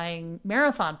qualifying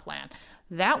marathon plan.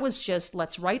 That was just,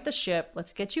 let's right the ship,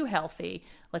 let's get you healthy,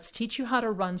 let's teach you how to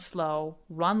run slow,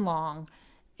 run long,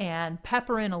 and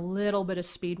pepper in a little bit of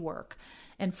speed work.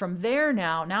 And from there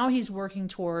now he's working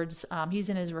towards, he's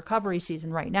in his recovery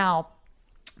season right now,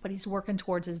 but he's working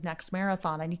towards his next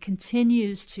marathon. And he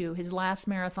continues to, his last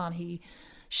marathon, he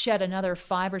shed another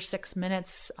 5 or 6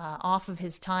 minutes off of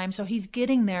his time. So he's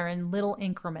getting there in little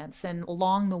increments. And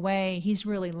along the way, he's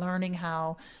really learning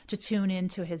how to tune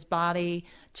into his body,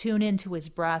 tune into his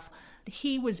breath.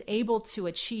 He was able to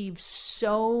achieve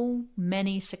so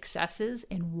many successes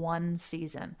in one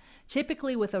season.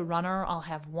 Typically with a runner, I'll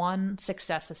have one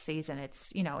success a season.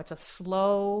 It's a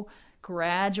slow,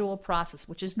 gradual process,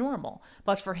 which is normal.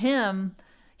 But for him,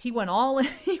 he went all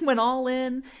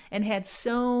in and had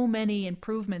so many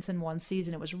improvements in one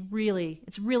season. It's really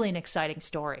an exciting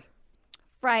story.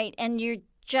 Right, and you're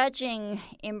judging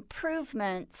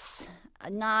improvements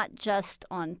not just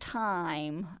on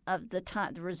time,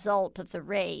 the result of the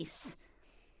race,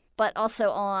 but also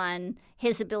on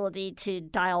his ability to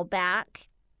dial back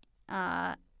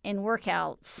in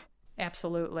workouts.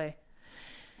 Absolutely.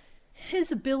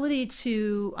 His ability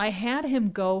I had him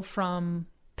go from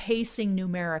pacing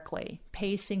numerically,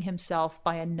 pacing himself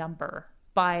by a number,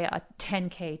 by a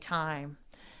 10K time,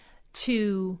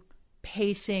 to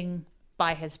pacing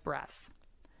by his breath.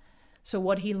 So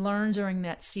what he learned during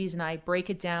that season, I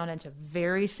break it down into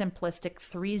very simplistic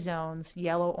 3 zones: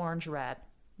 yellow, orange, red.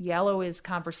 Yellow is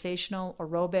conversational,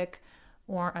 aerobic,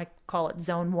 or I call it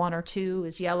zone 1 or 2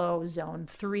 is yellow. Zone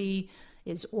 3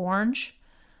 is orange,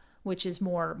 which is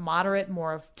more moderate,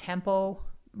 more of tempo,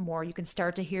 more you can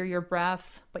start to hear your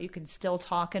breath, but you can still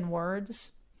talk in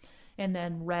words. And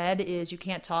then red is you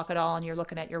can't talk at all and you're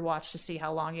looking at your watch to see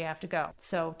how long you have to go.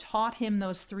 So taught him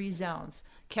those 3 zones,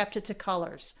 kept it to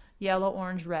colors: yellow,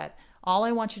 orange, red. All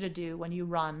I want you to do when you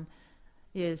run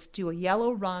is do a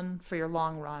yellow run for your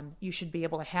long run. You should be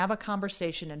able to have a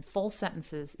conversation in full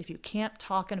sentences. If you can't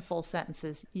talk in full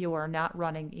sentences, you are not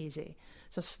running easy.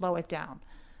 So slow it down.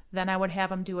 Then I would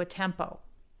have him do a tempo.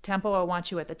 Tempo, I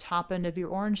want you at the top end of your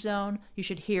orange zone. You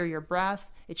should hear your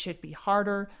breath. It should be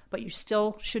harder, but you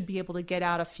still should be able to get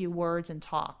out a few words and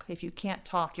talk. If you can't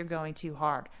talk, you're going too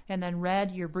hard. And then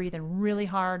red, you're breathing really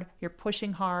hard. You're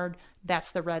pushing hard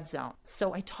That's the red zone.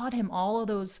 So I taught him all of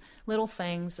those little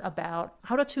things about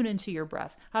how to tune into your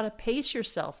breath, how to pace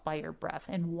yourself by your breath,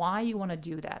 and why you want to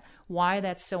do that, why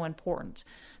that's so important.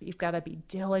 You've got to be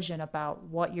diligent about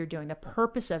what you're doing. The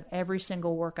purpose of every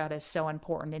single workout is so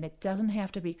important, and it doesn't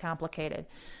have to be complicated.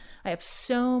 I have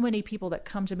so many people that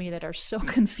come to me that are so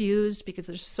confused because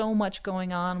there's so much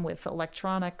going on with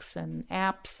electronics and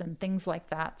apps and things like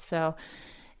that. So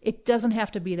it doesn't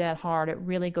have to be that hard. It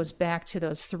really goes back to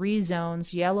those 3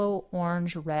 zones, yellow,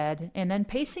 orange, red, and then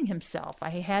pacing himself.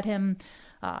 I had him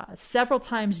several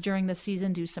times during the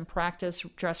season do some practice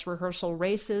dress rehearsal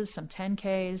races, some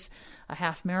 10Ks, a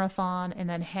half marathon, and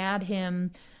then had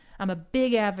him, I'm a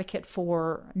big advocate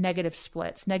for negative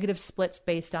splits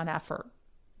based on effort,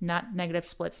 not negative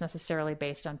splits necessarily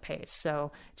based on pace.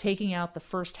 So taking out the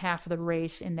first half of the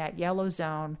race in that yellow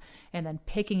zone and then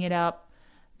picking it up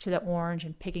to the orange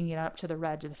and picking it up to the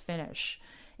red to the finish.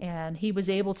 And he was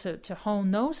able to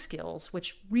hone those skills,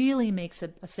 which really makes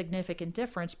a significant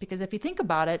difference, because if you think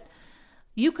about it,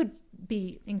 you could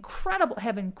be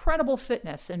have incredible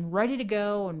fitness and ready to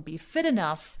go and be fit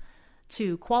enough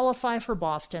to qualify for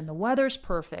Boston. The weather's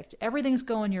perfect. Everything's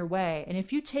going your way. And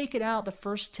if you take it out the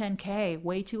first 10K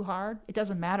way too hard, it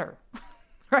doesn't matter,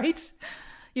 right?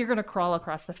 You're going to crawl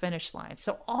across the finish line.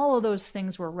 So all of those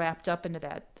things were wrapped up into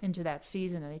that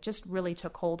season, and it just really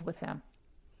took hold with him.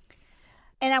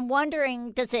 And I'm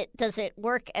wondering, does it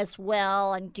work as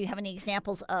well? And do you have any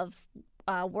examples of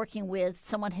working with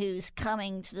someone who's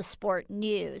coming to the sport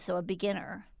new, so a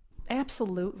beginner?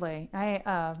 Absolutely.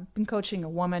 I've been coaching a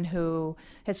woman who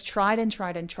has tried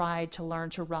to learn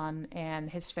to run and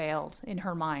has failed in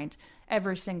her mind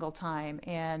every single time.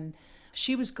 And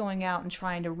she was going out and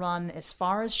trying to run as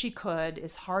far as she could,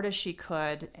 as hard as she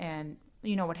could. And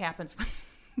you know what happens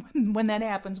when that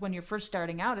happens when you're first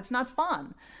starting out? It's not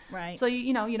fun. Right. So,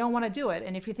 you don't want to do it.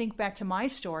 And if you think back to my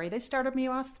story, they started me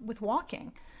off with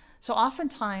walking. So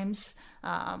oftentimes,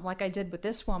 like I did with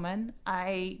this woman,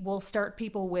 I will start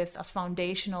people with a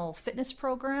foundational fitness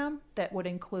program that would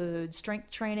include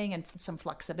strength training and some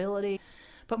flexibility.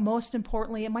 But most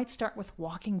importantly, it might start with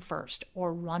walking first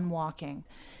or run walking.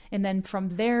 And then from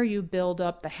there, you build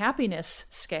up the happiness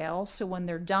scale. So when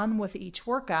they're done with each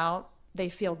workout, they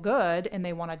feel good and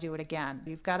they want to do it again.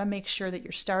 You've got to make sure that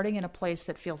you're starting in a place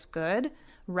that feels good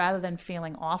rather than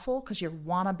feeling awful, because you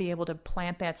want to be able to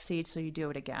plant that seed so you do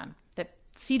it again. The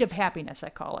seed of happiness, I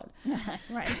call it.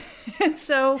 Right. And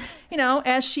so,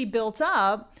 as she built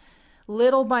up,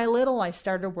 little by little, I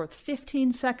started with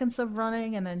 15 seconds of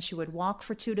running, and then she would walk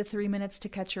for 2 to 3 minutes to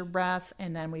catch her breath.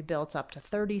 And then we built up to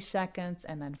 30 seconds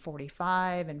and then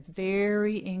 45, and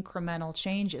very incremental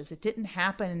changes. It didn't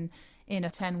happen in a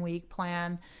 10-week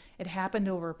plan. It happened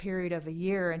over a period of a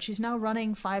year, and she's now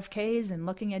running 5Ks and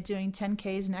looking at doing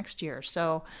 10Ks next year.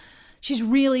 So she's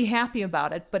really happy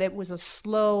about it, but it was a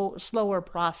slower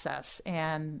process.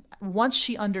 And once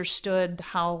she understood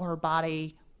how her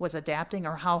body was adapting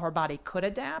or how her body could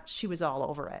adapt, she was all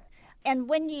over it. And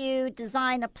when you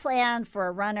design a plan for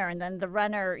a runner and then the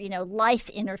runner, life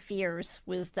interferes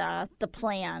with the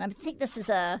plan, I think this is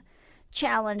a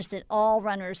challenge that all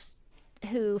runners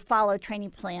who follow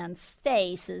training plans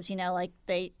face is, like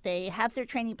they have their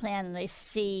training plan and they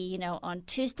see, on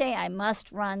Tuesday I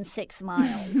must run 6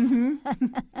 miles.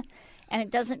 And it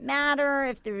doesn't matter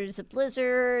if there's a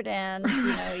blizzard and,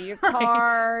 your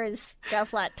car has got a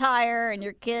flat tire and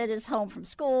your kid is home from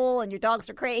school and your dogs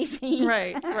are crazy.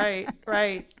 Right.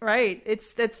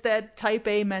 It's that type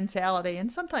A mentality.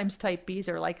 And sometimes type Bs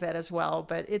are like that as well.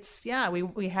 But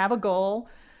we have a goal.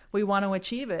 We want to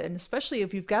achieve it. And especially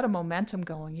if you've got a momentum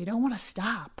going, you don't want to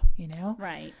stop,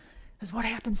 Right. Because what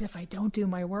happens if I don't do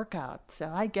my workout?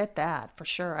 So I get that for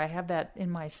sure. I have that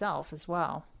in myself as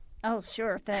well. Oh,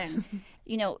 sure thing.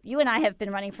 You and I have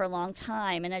been running for a long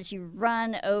time. And as you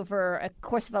run over a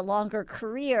course of a longer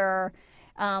career,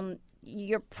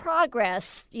 your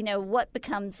progress, what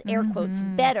becomes air quotes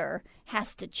better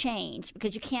has to change,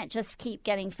 because you can't just keep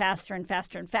getting faster and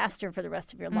faster and faster for the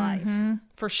rest of your life.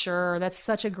 For sure. That's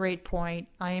such a great point.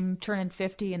 I'm turning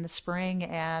 50 in the spring,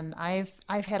 and I've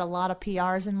had a lot of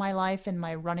PRs in my life in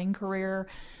my running career.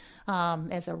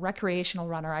 As a recreational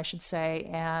runner, I should say,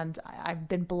 and I've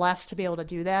been blessed to be able to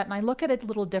do that. And I look at it a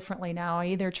little differently now. I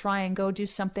either try and go do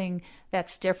something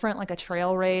that's different, like a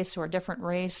trail race or a different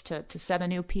race to set a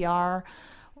new PR,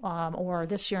 or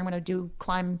this year I'm going to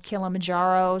climb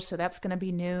Kilimanjaro, so that's going to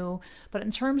be new. But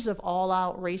in terms of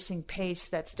all-out racing pace,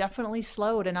 that's definitely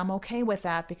slowed, and I'm okay with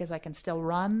that because I can still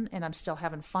run and I'm still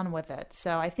having fun with it.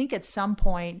 So I think at some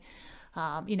point,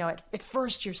 At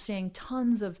first you're seeing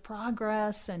tons of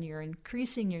progress and you're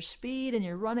increasing your speed and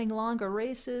you're running longer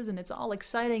races and it's all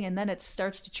exciting, and then it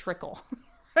starts to trickle.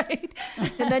 Right?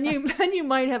 And then you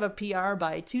might have a PR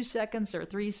by 2 seconds or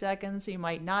 3 seconds. You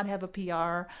might not have a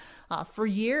PR for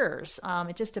years.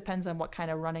 It just depends on what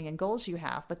kind of running and goals you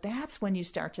have. But that's when you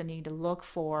start to need to look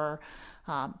for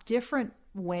different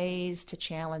ways to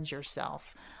challenge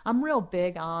yourself. I'm real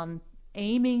big on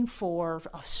aiming for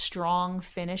a strong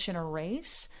finish in a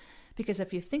race, because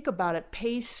if you think about it,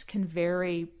 pace can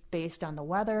vary based on the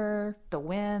weather, the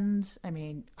wind,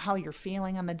 how you're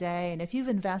feeling on the day. And if you've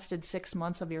invested 6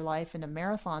 months of your life in a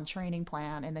marathon training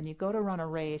plan and then you go to run a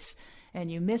race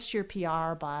and you missed your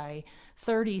PR by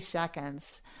 30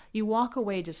 seconds, you walk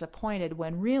away disappointed,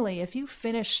 when really, if you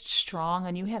finished strong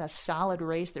and you had a solid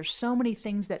race, there's so many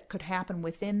things that could happen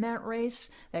within that race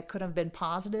that could have been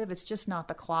positive. It's just not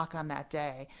the clock on that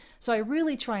day. So I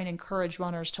really try and encourage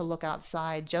runners to look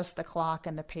outside just the clock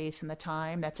and the pace and the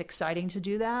time. That's exciting to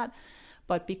do that.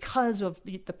 But because of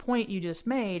the point you just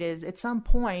made, is at some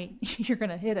point you're going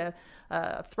to hit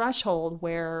a threshold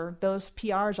where those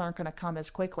PRs aren't going to come as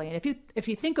quickly. And if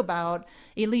you think about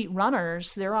elite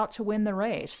runners, they're out to win the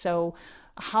race. So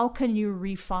how can you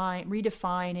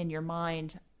redefine in your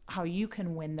mind how you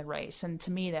can win the race? And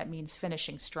to me, that means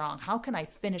finishing strong. How can I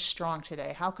finish strong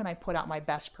today? How can I put out my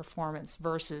best performance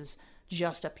versus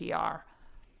just a PR?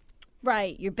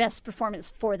 Right, your best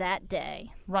performance for that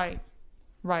day. Right.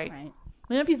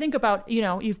 And if you think about,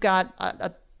 you've got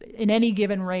in any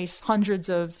given race, hundreds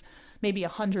of, maybe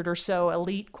 100 or so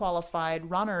elite qualified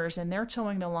runners, and they're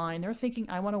towing the line. They're thinking,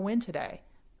 I want to win today,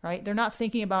 right? They're not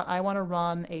thinking about, I want to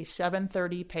run a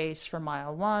 7:30 pace for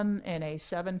mile 1 and a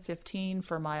 7:15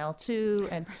 for mile 2.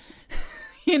 And,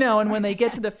 and when they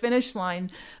get to the finish line,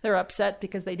 they're upset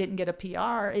because they didn't get a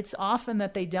PR. It's often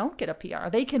that they don't get a PR.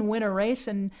 They can win a race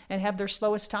and have their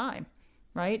slowest time.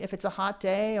 Right? If it's a hot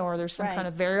day or there's some kind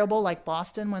of variable like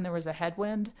Boston when there was a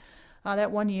headwind that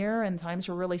one year and times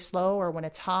were really slow, or when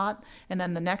it's hot, and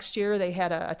then the next year they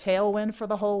had a tailwind for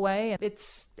the whole way.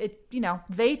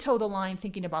 They toe the line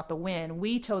thinking about the win.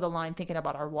 We toe the line thinking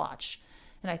about our watch.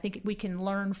 And I think we can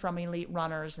learn from elite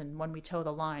runners, and when we toe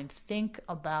the line, think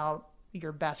about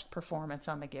your best performance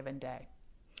on the given day.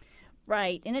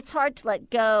 Right, and it's hard to let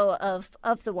go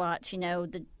of the watch,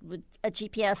 with a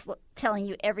GPS telling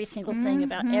you every single thing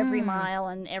about every mile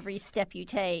and every step you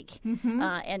take,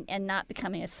 and not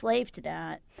becoming a slave to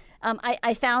that.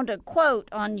 I found a quote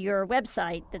on your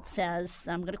website that says,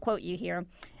 I'm going to quote you here,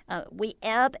 we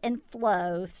ebb and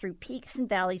flow through peaks and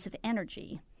valleys of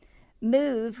energy.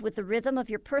 Move with the rhythm of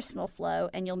your personal flow,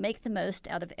 and you'll make the most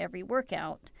out of every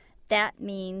workout. That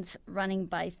means running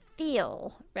by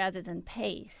feel rather than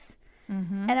pace.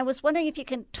 And I was wondering if you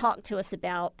can talk to us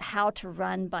about how to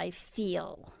run by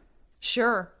feel.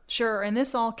 Sure. And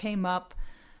this all came up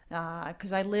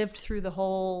because I lived through the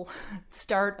whole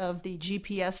start of the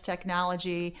GPS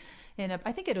technology. And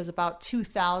I think it was about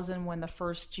 2000 when the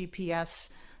first GPS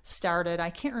started. I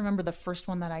can't remember the first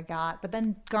one that I got, but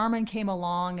then Garmin came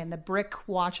along, and the brick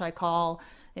watch I call,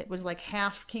 it was like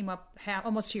came up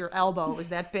almost to your elbow. It was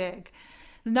that big.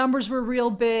 The numbers were real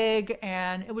big,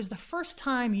 and it was the first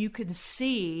time you could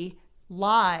see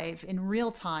live in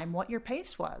real time what your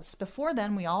pace was. Before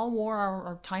then, we all wore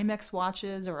our Timex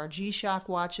watches or our G-Shock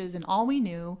watches, and all we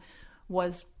knew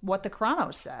was what the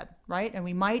chrono said, right? And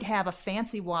we might have a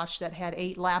fancy watch that had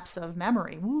 8 laps of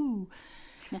memory. Woo!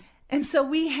 And so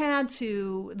we had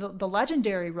to, the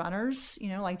legendary runners,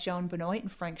 like Joan Benoit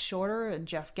and Frank Shorter and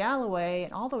Jeff Galloway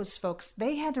and all those folks,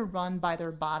 they had to run by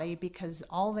their body because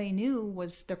all they knew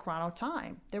was the chrono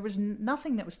time. There was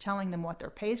nothing that was telling them what their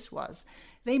pace was.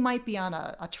 They might be on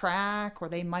a track, or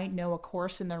they might know a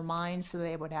course in their mind, so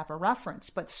they would have a reference.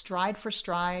 But stride for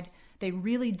stride, they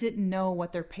really didn't know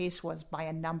what their pace was by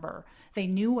a number. They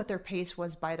knew what their pace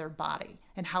was by their body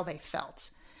and how they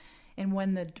felt. And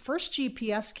when the first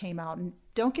GPS came out, and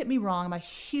don't get me wrong, I'm a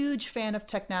huge fan of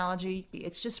technology.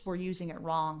 It's just we're using it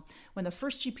wrong. When the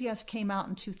first GPS came out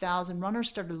in 2000, runners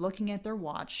started looking at their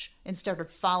watch and started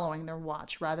following their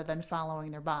watch rather than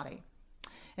following their body.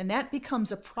 And that becomes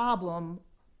a problem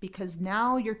because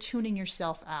now you're tuning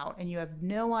yourself out and you have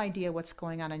no idea what's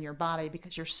going on in your body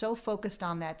because you're so focused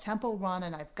on that tempo run.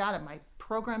 And I've got it. My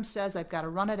program says I've got to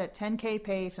run it at 10K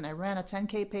pace, and I ran a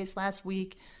 10K pace last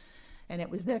week. And it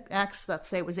was the X, let's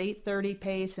say it was 8:30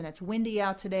 pace, and it's windy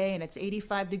out today, and it's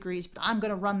 85 degrees, but I'm going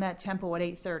to run that tempo at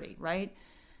 8:30, right?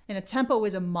 And a tempo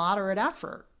is a moderate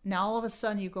effort. Now, all of a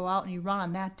sudden, you go out and you run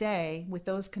on that day with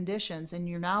those conditions, and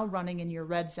you're now running in your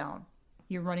red zone.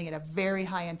 You're running at a very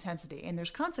high intensity, and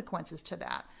there's consequences to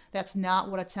that. That's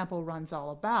not what a tempo run's all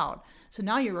about. So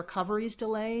now your recovery is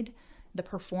delayed, the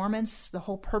performance, the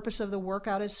whole purpose of the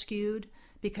workout is skewed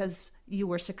because you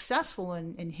were successful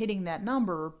in hitting that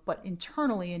number, but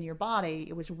internally in your body,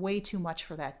 it was way too much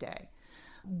for that day.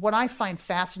 What I find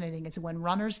fascinating is when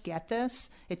runners get this,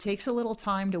 it takes a little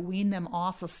time to wean them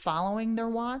off of following their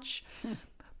watch.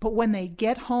 But when they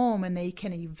get home and they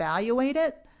can evaluate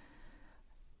it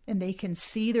and they can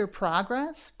see their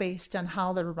progress based on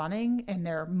how they're running, and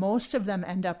most of them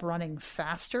end up running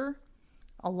faster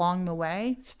along the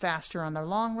way. It's faster on their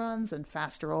long runs and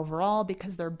faster overall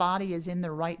because their body is in the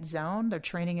right zone. They're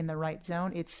training in the right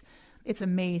zone. It's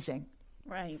amazing.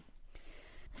 Right.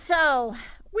 So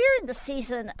we're in the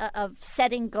season of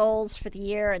setting goals for the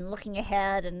year and looking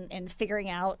ahead and figuring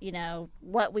out,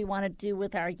 what we want to do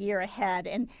with our year ahead.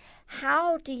 And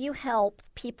how do you help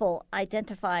people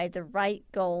identify the right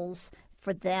goals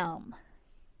for them?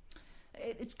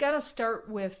 It's got to start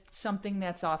with something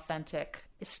that's authentic.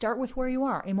 Start with where you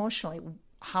are emotionally.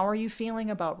 How are you feeling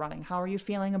about running? How are you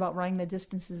feeling about running the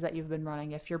distances that you've been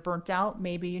running? If you're burnt out,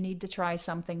 maybe you need to try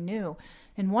something new.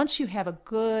 And once you have a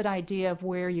good idea of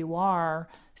where you are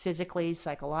physically,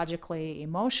 psychologically,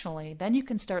 emotionally, then you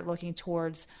can start looking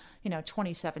towards,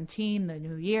 2017, the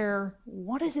new year.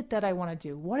 What is it that I want to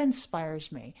do? What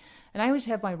inspires me? And I always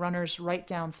have my runners write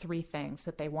down 3 things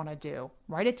that they want to do.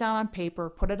 Write it down on paper,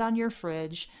 put it on your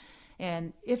fridge.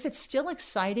 And if it's still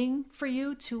exciting for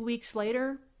you 2 weeks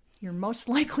later, you're most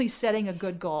likely setting a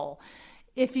good goal.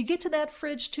 If you get to that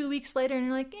fridge 2 weeks later and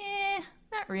you're like,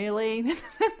 not really.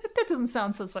 That doesn't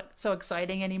sound so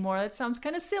exciting anymore. That sounds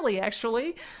kind of silly,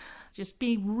 actually. Just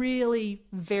be really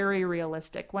very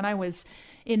realistic. When I was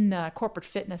in corporate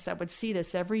fitness, I would see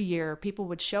this every year. People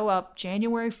would show up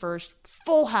January 1st,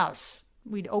 full house.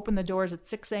 We'd open the doors at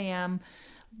 6 a.m.,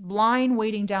 line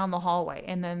waiting down the hallway.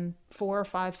 And then 4 or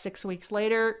 5, 6 weeks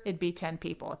later, it'd be 10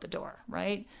 people at the door,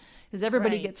 right? Because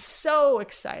everybody gets so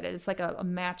excited. It's like a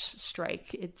match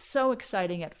strike. It's so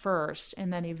exciting at first.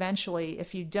 And then eventually,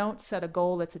 if you don't set a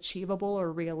goal that's achievable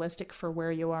or realistic for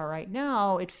where you are right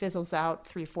now, it fizzles out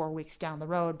 3-4 weeks down the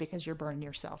road because you're burning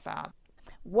yourself out.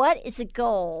 What is a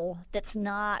goal that's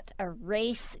not a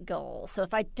race goal? So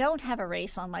if I don't have a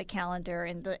race on my calendar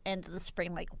in the end of the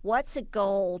spring, what's a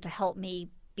goal to help me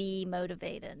be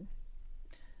motivated?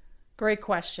 Great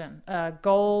question. A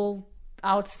goal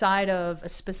outside of a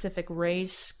specific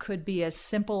race could be as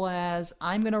simple as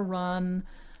I'm going to run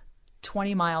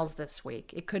 20 miles this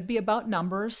week. It could be about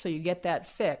numbers, so you get that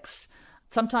fix.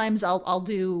 Sometimes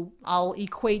I'll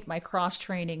equate my cross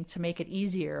training to make it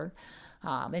easier,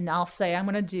 and I'll say I'm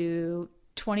going to do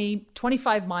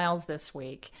 25 miles this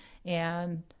week,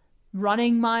 and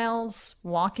running miles,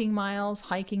 walking miles,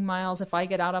 hiking miles. If I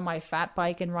get out on my fat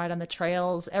bike and ride on the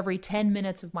trails, every 10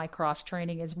 minutes of my cross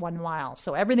training is 1 mile.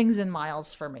 So everything's in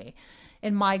miles for me.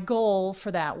 And my goal for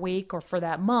that week or for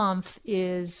that month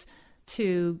is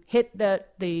to hit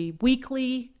the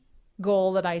weekly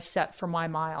goal that I set for my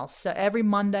miles. So every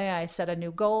Monday I set a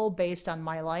new goal based on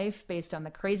my life, based on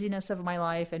the craziness of my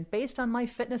life, and based on my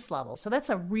fitness level. So that's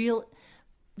a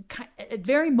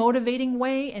very motivating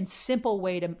way and simple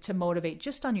way to motivate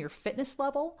just on your fitness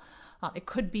level. It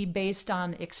could be based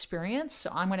on experience. So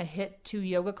I'm going to hit 2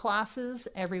 yoga classes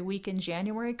every week in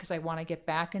January because I want to get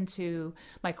back into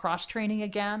my cross training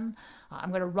again. I'm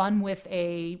going to run with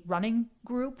a running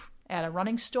group at a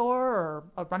running store or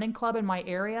a running club in my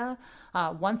area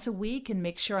once a week and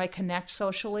make sure I connect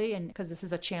socially, and because this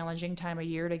is a challenging time of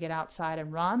year to get outside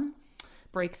and run.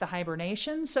 Break the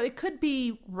hibernation. So it could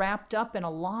be wrapped up in a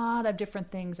lot of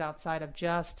different things outside of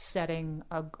just setting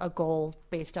a goal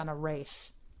based on a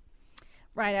race.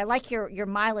 Right. I like your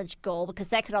mileage goal because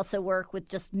that could also work with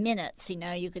just minutes.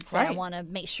 You could say, I want to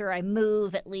make sure I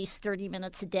move at least 30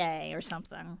 minutes a day or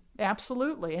something.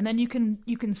 Absolutely. And then you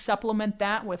can supplement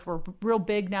that with, we're real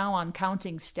big now on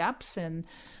counting steps. And,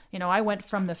 I went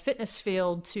from the fitness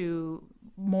field to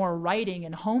more writing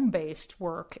and home-based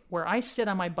work where I sit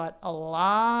on my butt a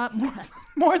lot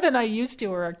more than I used to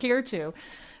or care to.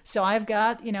 So I've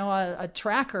got, a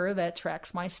tracker that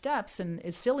tracks my steps. And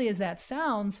as silly as that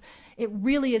sounds, it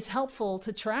really is helpful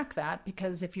to track that,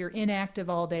 because if you're inactive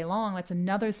all day long, that's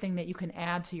another thing that you can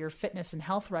add to your fitness and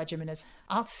health regimen is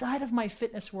outside of my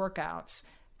fitness workouts,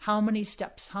 how many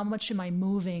steps, how much am I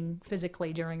moving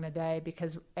physically during the day?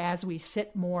 Because as we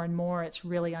sit more and more, it's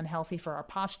really unhealthy for our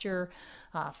posture,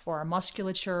 for our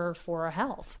musculature, for our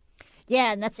health.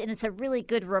 Yeah, and it's a really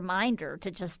good reminder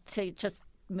to just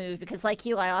move because, like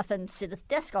you, I often sit at the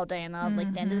desk all day, and I'm like,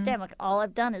 at the end of the day, I'm like, all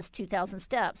I've done is 2,000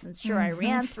 steps. And sure, I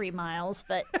ran 3 miles,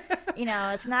 but,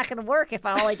 it's not going to work if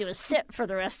all I do is sit for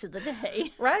the rest of the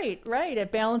day. Right.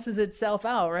 It balances itself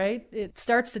out, right? It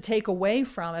starts to take away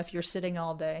from if you're sitting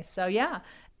all day. So, yeah.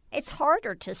 It's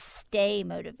harder to stay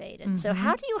motivated. So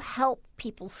how do you help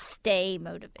people stay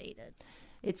motivated?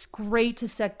 It's great to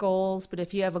set goals, but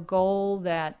if you have a goal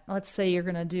that, let's say you're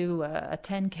going to do a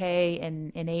 10K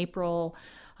in April,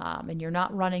 and you're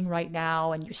not running right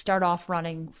now, and you start off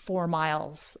running 4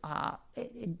 miles,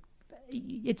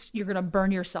 you're going to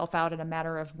burn yourself out in a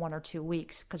matter of 1 or 2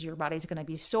 weeks because your body's going to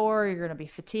be sore, you're going to be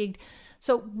fatigued.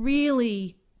 So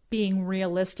really being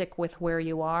realistic with where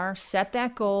you are, set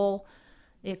that goal.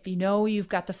 If you know you've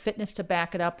got the fitness to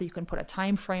back it up, that you can put a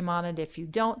time frame on it. If you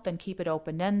don't, then keep it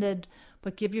open-ended,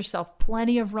 but give yourself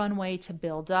plenty of runway to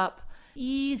build up.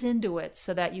 Ease into it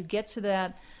so that you get to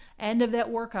that end of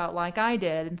that workout like I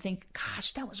did and think,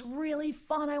 gosh, that was really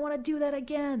fun. I want to do that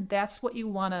again. That's what you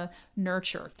want to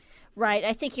nurture. Right.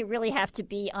 I think you really have to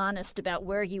be honest about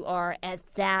where you are at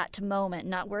that moment,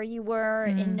 not where you were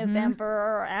in November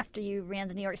or after you ran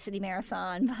the New York City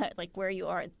Marathon, but like where you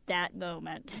are at that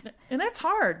moment. And that's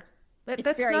hard.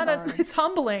 It's very hard. It's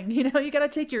humbling. You got to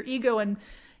take your ego and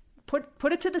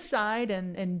put it to the side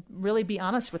and really be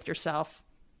honest with yourself.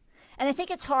 And I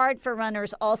think it's hard for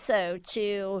runners also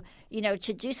to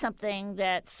do something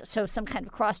that's some kind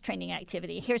of cross-training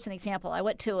activity. Here's an example. I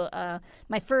went to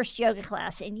my first yoga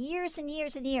class in years and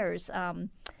years and years.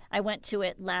 I went to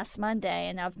it last Monday,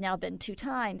 and I've now been 2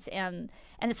 times. And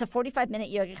it's a 45-minute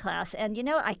yoga class. And,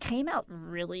 I came out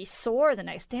really sore the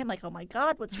next day. I'm like, oh, my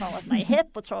God, what's wrong with my hip?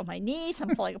 What's wrong with my knees?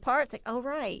 I'm falling apart. It's like, oh,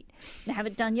 right. I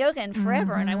haven't done yoga in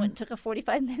forever, and I went and took a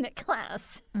 45-minute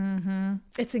class.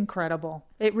 It's incredible.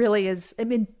 It really is. I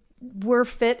mean, we're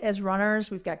fit as runners.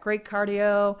 We've got great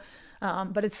cardio,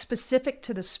 but it's specific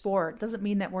to the sport. It doesn't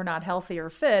mean that we're not healthy or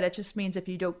fit. It just means if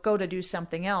you don't go to do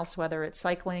something else, whether it's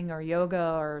cycling or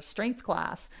yoga or strength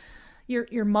class,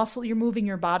 you're moving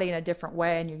your body in a different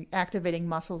way and you're activating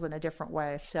muscles in a different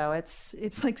way. So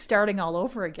it's like starting all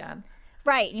over again.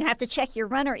 Right. And you have to check your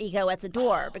runner ego at the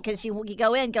door because you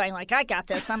go in going like, I got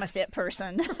this. I'm a fit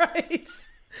person. Right.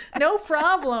 No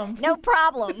problem. No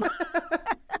problem.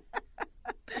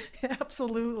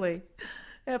 Absolutely.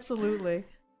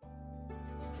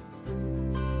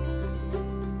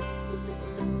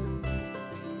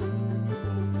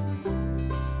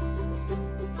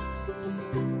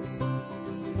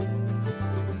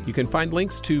 You can find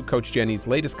links to Coach Jenny's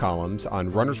latest columns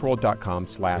on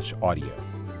runnersworld.com/audio.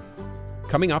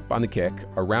 Coming up on The Kick,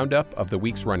 a roundup of the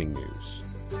week's running news.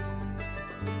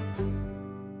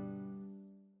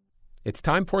 It's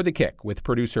time for The Kick with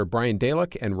producer Brian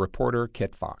Dalick and reporter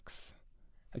Kit Fox.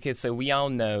 Okay, so we all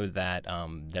know that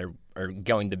there are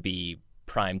going to be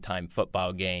primetime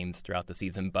football games throughout the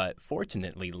season, but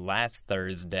fortunately last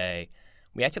Thursday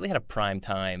we actually had a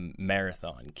primetime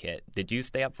marathon, Kit. Did you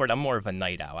stay up for it? I'm more of a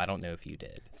night owl. I don't know if you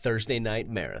did. Thursday night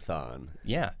marathon.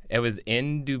 Yeah, it was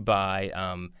in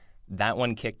Dubai. That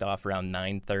one kicked off around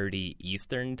 9:30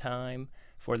 Eastern time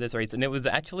for this race, and it was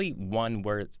actually one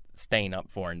worth staying up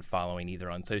for and following either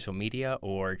on social media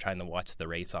or trying to watch the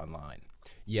race online.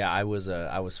 Yeah, I was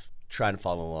trying to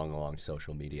follow along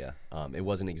social media. It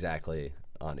wasn't exactly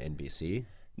on NBC.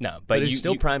 No, but it's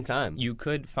still prime time. You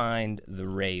could find the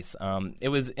race. It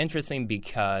was interesting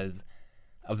because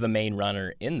of the main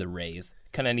runner in the race,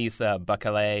 Kananisa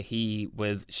Bakale. He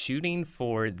was shooting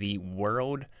for the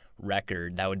world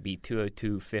record. That would be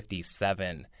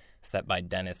 2:02:57, set by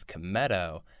Dennis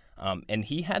Cometto. And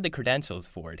he had the credentials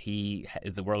for it. He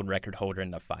is the world record holder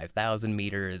in the 5,000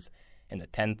 meters and the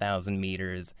 10,000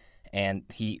 meters. And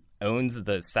he owns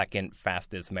the second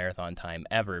fastest marathon time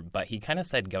ever. But he kind of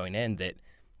said going in that,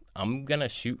 I'm going to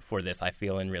shoot for this. I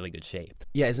feel in really good shape.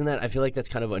 Yeah, I feel like that's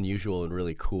kind of unusual and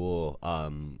really cool.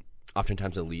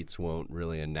 Oftentimes elites won't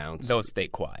really announce. They'll stay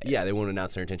quiet. Yeah, they won't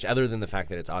announce their intention, other than the fact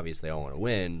that it's obvious they all want to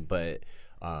win. But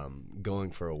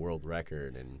going for a world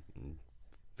record and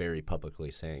very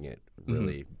publicly saying it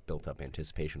really built up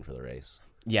anticipation for the race.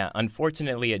 Yeah,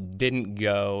 unfortunately, it didn't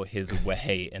go his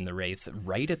way in the race.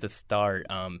 Right at the start,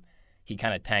 he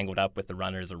kind of tangled up with the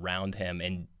runners around him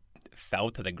and fell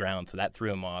to the ground, so that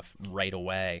threw him off right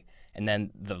away. And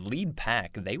then the lead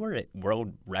pack, they were at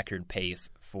world record pace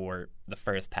for the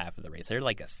first half of the race. They're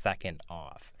like a second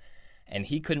off. And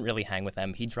he couldn't really hang with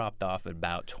them. He dropped off at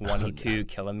about 22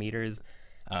 kilometers.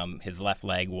 His left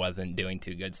leg wasn't doing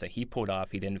too good, so he pulled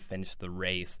off. He didn't finish the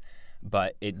race.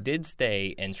 But it did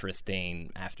stay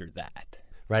interesting after that.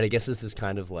 Right, I guess this is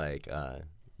kind of like,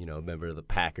 a member of the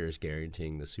Packers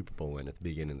guaranteeing the Super Bowl win at the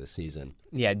beginning of the season.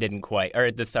 Yeah, it didn't quite, or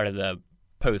at the start of the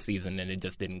postseason, and it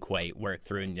just didn't quite work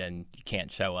through, and then you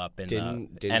can't show up in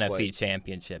the NFC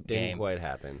Championship game. Didn't quite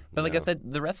happen. But like I said,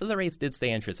 the rest of the race did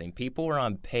stay interesting. People were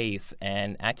on pace,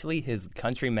 and actually his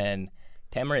countryman,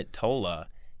 Tamarit Tola,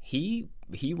 he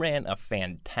ran a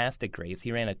fantastic race.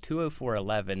 He ran a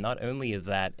 2:04.11. Not only is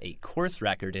that a course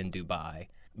record in Dubai,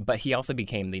 but he also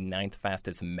became the 9th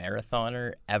fastest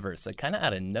marathoner ever. So kind of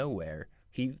out of nowhere,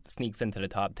 he sneaks into the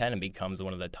top 10 and becomes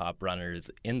one of the top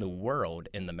runners in the world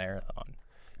in the marathon.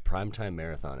 Primetime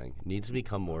marathoning needs to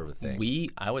become more of a thing.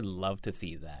 I would love to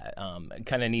see that.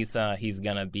 Kananisa, he's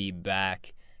going to be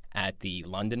back at the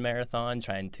London Marathon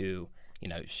trying to,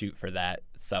 shoot for that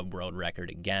sub-world record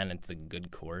again. It's a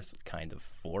good course kind of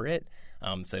for it.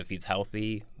 So if he's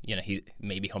healthy,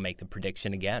 maybe he'll make the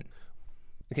prediction again.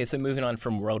 Okay, so moving on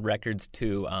from world records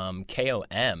to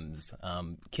KOMs.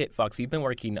 Kit Fox, you've been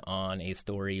working on a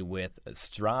story with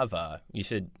Strava. You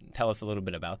should tell us a little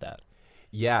bit about that.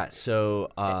 Yeah, so...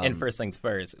 and first things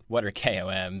first, what are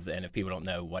KOMs? And if people don't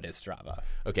know, what is Strava?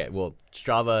 Okay, well,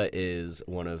 Strava is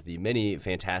one of the many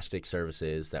fantastic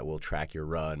services that will track your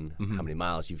run, how many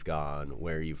miles you've gone,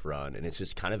 where you've run. And it's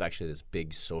just kind of actually this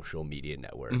big social media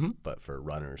network, but for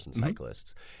runners and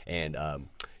cyclists. And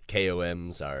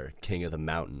KOMs are King of the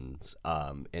Mountains.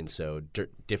 And so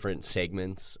different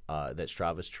segments that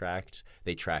Strava's tracked,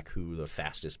 they track who the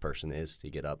fastest person is to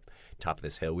get up top of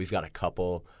this hill. We've got a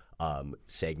couple...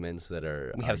 segments that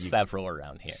are... We have several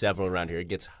around here. Several around here. It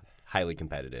gets highly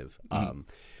competitive.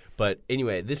 But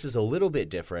anyway, this is a little bit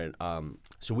different.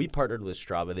 So we partnered with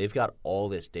Strava. They've got all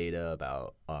this data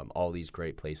about all these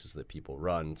great places that people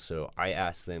run. So I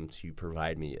asked them to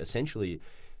provide me essentially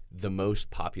the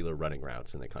most popular running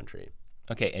routes in the country.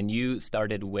 Okay, and you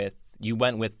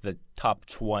went with the top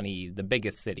 20, the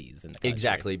biggest cities in the country.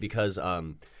 Exactly, because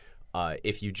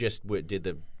if you just did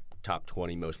the top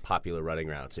 20 most popular running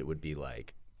routes, it would be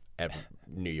like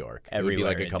New York. It would be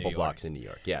like a couple blocks in New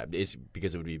York. Yeah, it's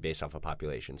because it would be based off of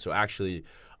population. So actually,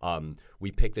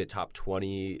 we picked the top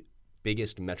 20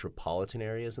 biggest metropolitan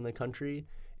areas in the country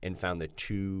and found the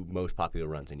 2 most popular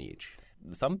runs in each.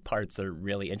 Some parts are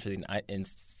really interesting. And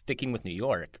sticking with New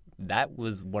York, that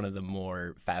was one of the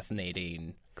more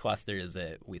fascinating clusters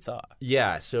that we saw.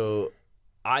 Yeah, so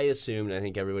I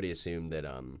think everybody assumed that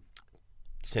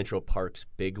Central Park's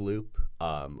Big Loop,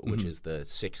 which is the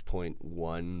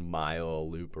 6.1 mile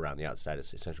loop around the outside of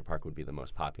Central Park, would be the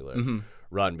most popular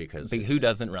run because... But who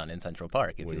doesn't run in Central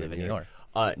Park if you live in New York?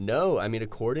 No, I mean,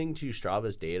 according to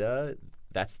Strava's data,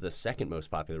 that's the second most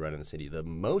popular run in the city. The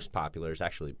most popular is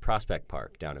actually Prospect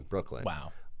Park down in Brooklyn.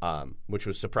 Wow. Which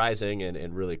was surprising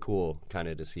and really cool kind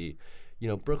of to see,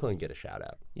 Brooklyn get a shout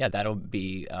out. Yeah, that'll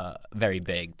be very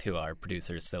big to our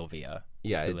producer, Sylvia.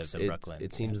 Yeah, who lives in Brooklyn.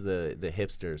 It seems the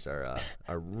hipsters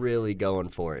are really going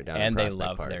for it down in Prospect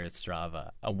Park. And they love their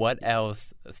Strava. What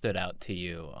else stood out to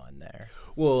you on there?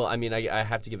 Well, I mean, I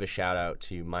have to give a shout out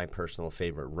to my personal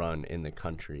favorite run in the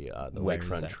country, the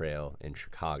Lakefront Trail in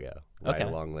Chicago, right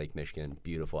along Lake Michigan.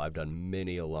 Beautiful. I've done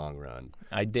many a long run.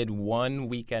 I did one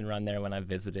weekend run there when I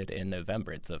visited in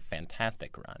November. It's a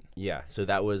fantastic run. Yeah, so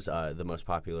that was the most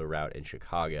popular route in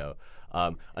Chicago.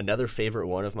 Another favorite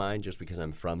one of mine, just because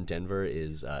I'm from Denver,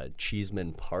 is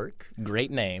Cheeseman Park.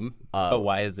 Great name, but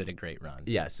why is it a great run?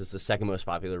 Yes, it's the second most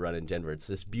popular run in Denver. It's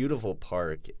this beautiful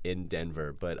park in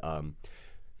Denver, but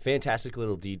fantastic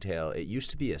little detail. It used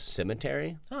to be a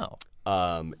cemetery.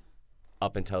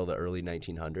 Up until the early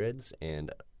 1900s,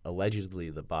 and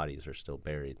allegedly the bodies are still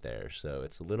buried there. So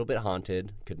it's a little bit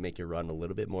haunted. Could make your run a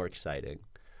little bit more exciting.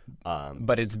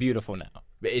 But it's beautiful now.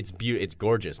 It's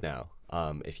gorgeous now.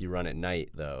 If you run at night,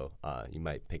 though, you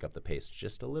might pick up the pace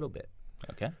just a little bit.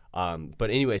 Okay.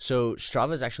 But anyway, so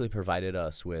Strava's actually provided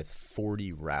us with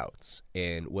 40 routes,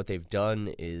 and what they've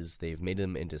done is they've made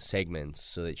them into segments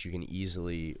so that you can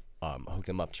easily hook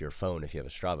them up to your phone if you have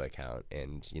a Strava account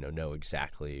and know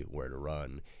exactly where to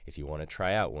run if you want to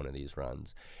try out one of these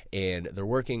runs. And they're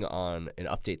working on an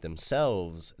update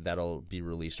themselves that'll be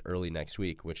released early next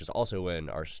week, which is also when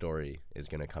our story is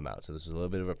going to come out. So this is a little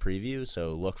bit of a preview,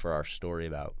 so look for our story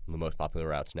about the most popular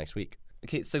routes next week.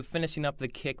 Okay, so finishing up the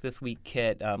Kick this week,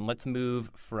 Kit, let's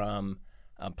move from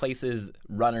places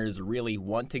runners really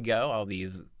want to go, all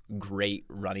these great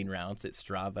running routes that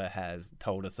Strava has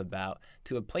told us about,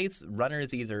 to a place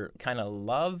runners either kind of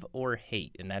love or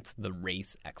hate, and that's the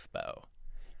Race Expo.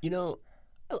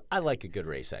 I like a good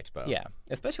Race Expo. Yeah,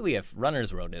 especially if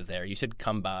Runner's World is there. You should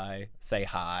come by, say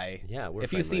hi. Yeah, we're If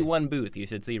friendly. you see one booth, you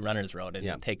should see Runner's World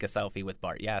and take a selfie with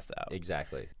Bart Yasso.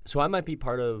 Exactly. So I might be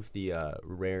part of the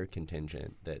rare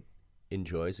contingent that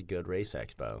enjoys a good race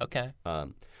expo. Okay.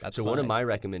 That's so one of fine. my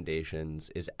recommendations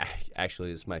is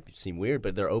actually, this might seem weird,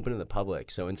 but they're open to the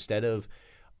public. So instead of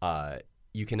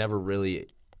you can never really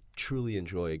truly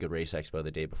enjoy a good race expo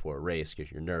the day before a race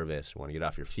because you're nervous, want to get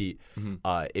off your feet.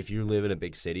 If you live in a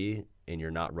big city and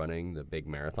you're not running the big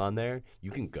marathon there,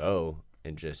 you can go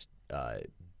and just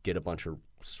get a bunch of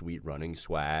sweet running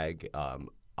swag,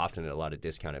 often at a lot of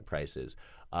discounted prices.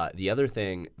 The other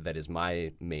thing that is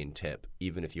my main tip,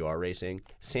 even if you are racing,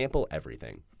 sample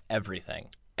everything. Everything.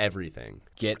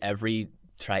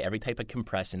 Try every type of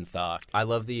compression sock. I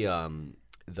love the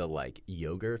like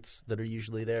yogurts that are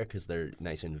usually there because they're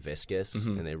nice and viscous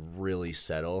and they really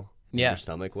settle in your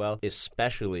stomach well.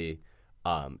 Especially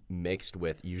mixed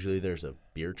with, usually there's a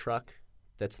beer truck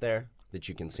that's there that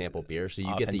you can sample beer. So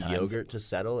you get the yogurt to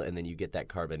settle and then you get that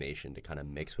carbonation to kind of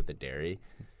mix with the dairy.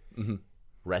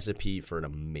 Recipe for an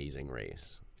amazing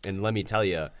race. And let me tell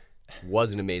you,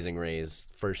 was an amazing race.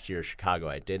 First year Chicago,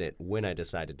 I did it when I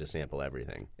decided to sample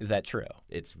everything. Is that true?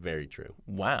 It's very true.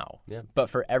 Wow. Yeah. But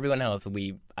for everyone else,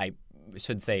 I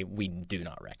should say we do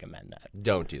not recommend that.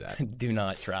 Don't do that. Do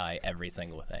not try every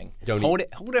single thing. Don't hold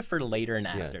it for later and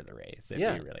after the race if you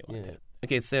really want to.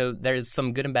 Okay, so there's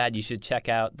some good and bad. You should check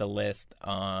out the list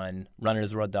on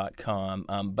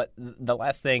runnersworld.com. But the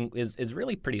last thing is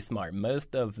really pretty smart.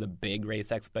 Most of the big race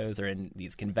expos are in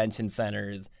these convention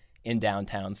centers in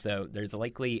downtown, so there's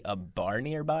likely a bar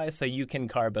nearby, so you can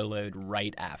carbo load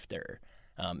right after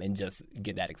and just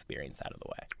get that experience out of the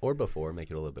way. Or before, make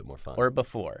it a little bit more fun. Or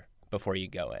before you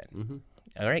go in.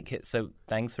 All right, Kit, so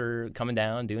thanks for coming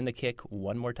down, doing the kick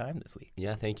one more time this week.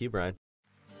 Yeah, thank you, Brian.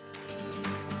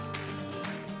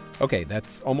 Okay,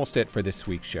 that's almost it for this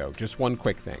week's show. Just one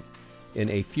quick thing.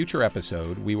 In a future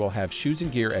episode, we will have Shoes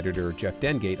and Gear editor Jeff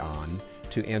Dengate on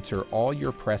to answer all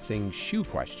your pressing shoe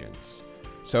questions.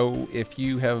 So if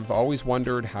you have always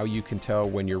wondered how you can tell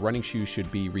when your running shoes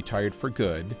should be retired for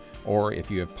good, or if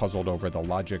you have puzzled over the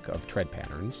logic of tread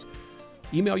patterns,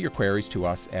 email your queries to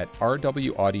us at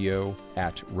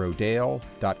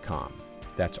rwaudio@rodale.com.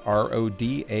 That's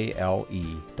RODALE.com.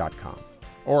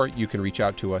 Or you can reach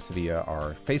out to us via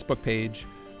our Facebook page,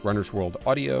 Runners World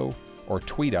Audio, or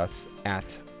tweet us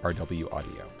at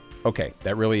RWAudio. Okay,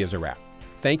 that really is a wrap.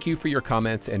 Thank you for your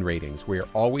comments and ratings. We are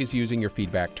always using your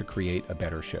feedback to create a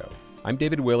better show. I'm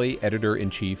David Willey,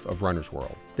 Editor-in-Chief of Runner's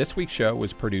World. This week's show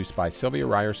was produced by Sylvia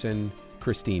Ryerson,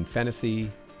 Christine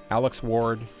Fennessy, Alex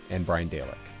Ward, and Brian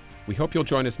Dalick. We hope you'll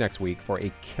join us next week for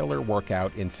a killer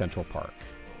workout in Central Park.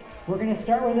 We're going to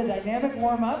start with a dynamic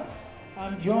warm-up.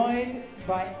 I'm joined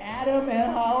by Adam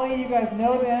and Holly. You guys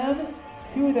know them.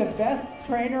 Two of the best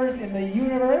trainers in the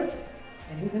universe.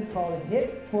 And this is called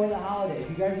Hit for the Holidays.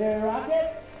 You guys ready to rock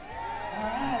it? All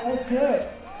right, let's do it.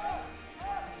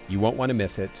 You won't want to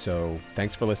miss it, so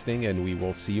thanks for listening, and we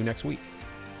will see you next week.